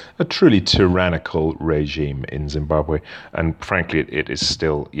 killed. A truly tyrannical regime in Zimbabwe, and frankly it is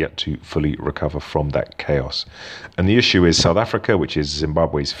still yet to fully recover from that chaos. And the issue is South Africa, which is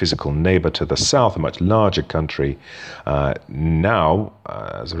Zimbabwe's physical neighbor to the south, a much larger country, now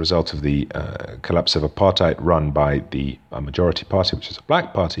as a result of the collapse of apartheid run by the majority party, which is a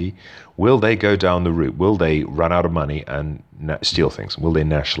black party. Will they go down the route? Will they run out of money and steal things? Will they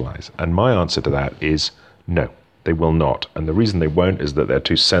nationalize? And my answer to that is no, they will not. And the reason they won't is that they're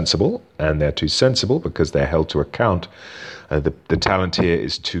too sensible, and they're too sensible because they're held to account. The talent here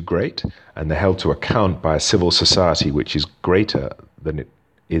is too great, and they're held to account by a civil society which is greater than it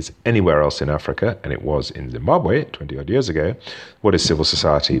is anywhere else in Africa, and it was in Zimbabwe 20 odd years ago. What is civil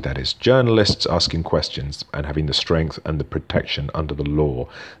society? That is journalists asking questions and having the strength and the protection under the law.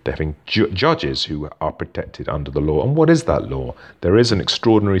 They're having judges who are protected under the law. And what is that law? There is an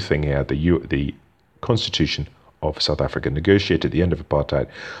extraordinary thing here. The Constitution of South Africa, negotiated at the end of apartheid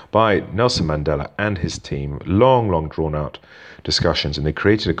by Nelson Mandela and his team, long drawn out discussions, and they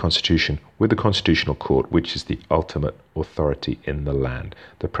created a constitution with the Constitutional Court, which is the ultimate authority in the land.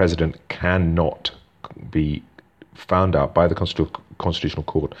 The president cannot be found out by the Constitutional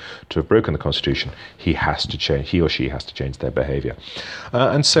Court to have broken the Constitution. He or she has to change their behavior.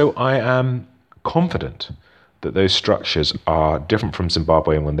 And so I am confident that those structures are different from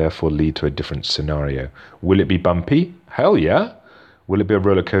Zimbabwe and will therefore lead to a different scenario. Will it be bumpy? Hell yeah. Will it be a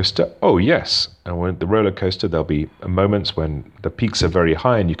roller coaster? Oh, yes. And when the roller coaster, there'll be moments when the peaks are very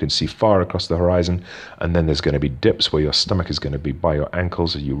high and you can see far across the horizon. And then there's going to be dips where your stomach is going to be by your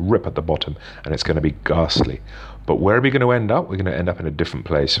ankles and you rip at the bottom and it's going to be ghastly. But where are we going to end up? We're going to end up in a different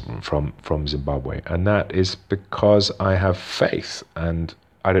place from Zimbabwe. And that is because I have faith and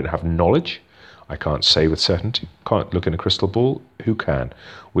I don't have knowledge. I can't say with certainty, can't look in a crystal ball. Who can?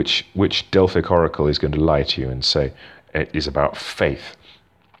 Which Delphic oracle is going to lie to you and say, it is about faith.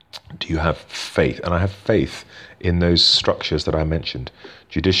 Do you have faith? And I have faith in those structures that I mentioned: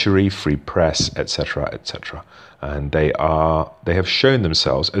 judiciary, free press, etc., etc. And they have shown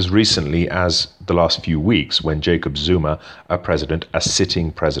themselves as recently as the last few weeks, when Jacob Zuma, a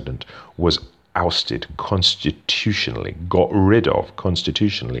sitting president, was ousted constitutionally, got rid of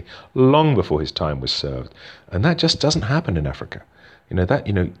constitutionally, long before his time was served. And that just doesn't happen in Africa.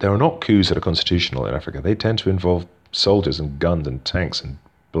 There are not coups that are constitutional in Africa. They tend to involve soldiers and guns and tanks and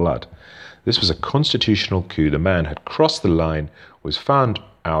blood. This was a constitutional coup. The man had crossed the line, was found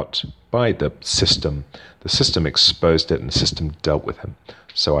out by the system. The system exposed it and the system dealt with him.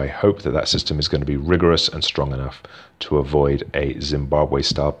 So I hope that system is going to be rigorous and strong enough to avoid a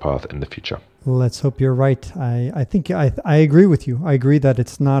Zimbabwe-style path in the future. Let's hope you're right. I think I agree with you. I agree that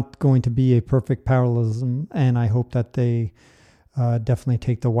it's not going to be a perfect parallelism, and I hope that they definitely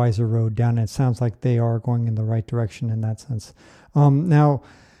take the wiser road down. It sounds like they are going in the right direction in that sense. Now,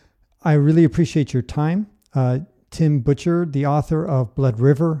 I really appreciate your time. Tim Butcher, the author of Blood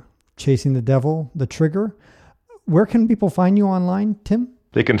River, Chasing the Devil, The Trigger. Where can people find you online, Tim?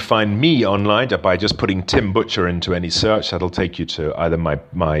 They can find me online by just putting Tim Butcher into any search. That'll take you to either my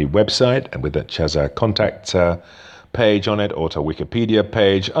website, which has a contact page on it, or to a Wikipedia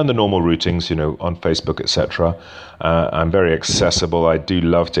page, and the normal routings, on Facebook, etc. I'm very accessible. I do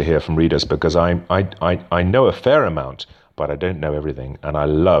love to hear from readers because I know a fair amount, but I don't know everything, and I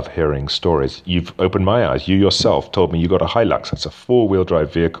love hearing stories. You've opened my eyes. You yourself told me you got a Hilux. That's a 4-wheel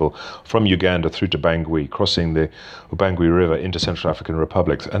drive vehicle from Uganda through to Bangui, crossing the Ubangui River into Central African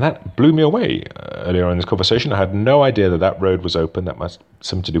Republic. And that blew me away earlier on in this conversation. I had no idea that road was open. That must have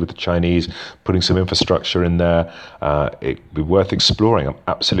something to do with the Chinese putting some infrastructure in there. It'd be worth exploring. I'm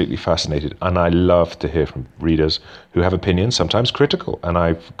absolutely fascinated, and I love to hear from readers who have opinions, sometimes critical. And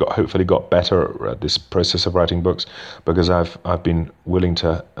I've hopefully got better at this process of writing books because I've been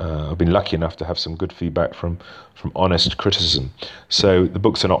I've been lucky enough to have some good feedback from honest criticism. So the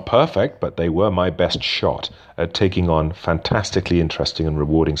books are not perfect, but they were my best shot at taking on fantastically interesting and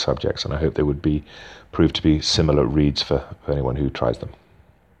rewarding subjects, and I hope they would prove to be similar reads for anyone who tries them.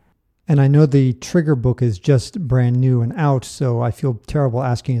 And I know the Trigger book is just brand new and out, so I feel terrible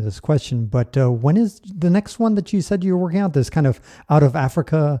asking you this question, but when is the next one that you said you were working on, this kind of out of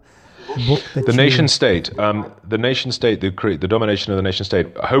Africa book? The nation state, the domination of the nation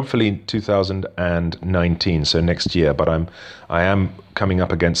state, hopefully in 2019, so next year, but I am coming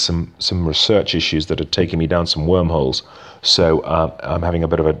up against some research issues that are taking me down some wormholes, so I'm having a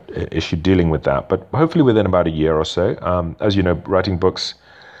bit of an issue dealing with that, but hopefully within about a year or so. As you know, writing books,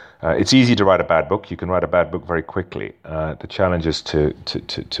 it's easy to write a bad book. You can write a bad book very quickly. The challenge is to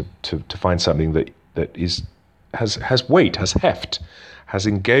find something that has weight, has heft, has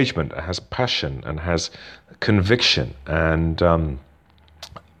engagement, has passion, and has conviction. And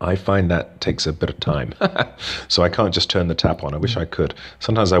I find that takes a bit of time. So I can't just turn the tap on. I wish I could.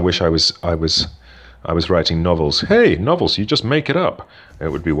 Sometimes I wish I was writing novels. Hey, novels, you just make it up.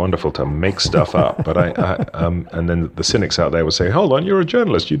 It would be wonderful to make stuff up. But and then the cynics out there would say, hold on, you're a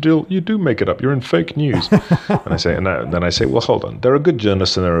journalist. You do make it up. You're in fake news. And then I say, well, hold on. There are good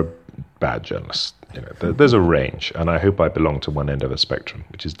journalists and there are bad journalists. There's a range, and I hope I belong to one end of the spectrum,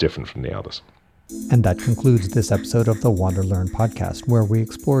 which is different from the others. And that concludes this episode of the Wander Learn podcast, where we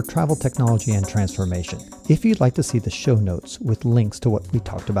explore travel technology and transformation. If you'd like to see the show notes with links to what we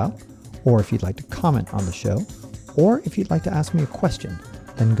talked about, or if you'd like to comment on the show, or if you'd like to ask me a question,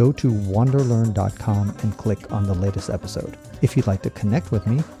 then go to wanderlearn.com and click on the latest episode. If you'd like to connect with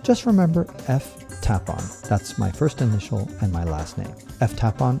me, just remember ftapon. That's my first initial and my last name.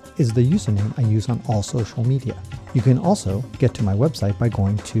 ftapon is the username I use on all social media. You can also get to my website by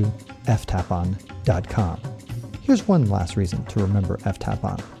going to ftapon.com. Here's one last reason to remember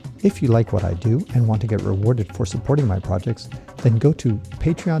ftapon. If you like what I do and want to get rewarded for supporting my projects, then go to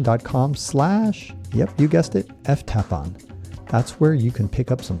patreon.com/ yep, you guessed it, ftapon. That's where you can pick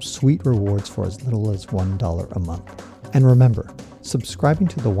up some sweet rewards for as little as $1 a month. And remember, subscribing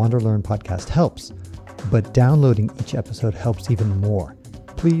to the Wander Learn podcast helps, but downloading each episode helps even more.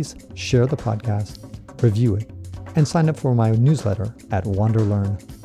 Please share the podcast, review it, and sign up for my newsletter at wanderlearn.com.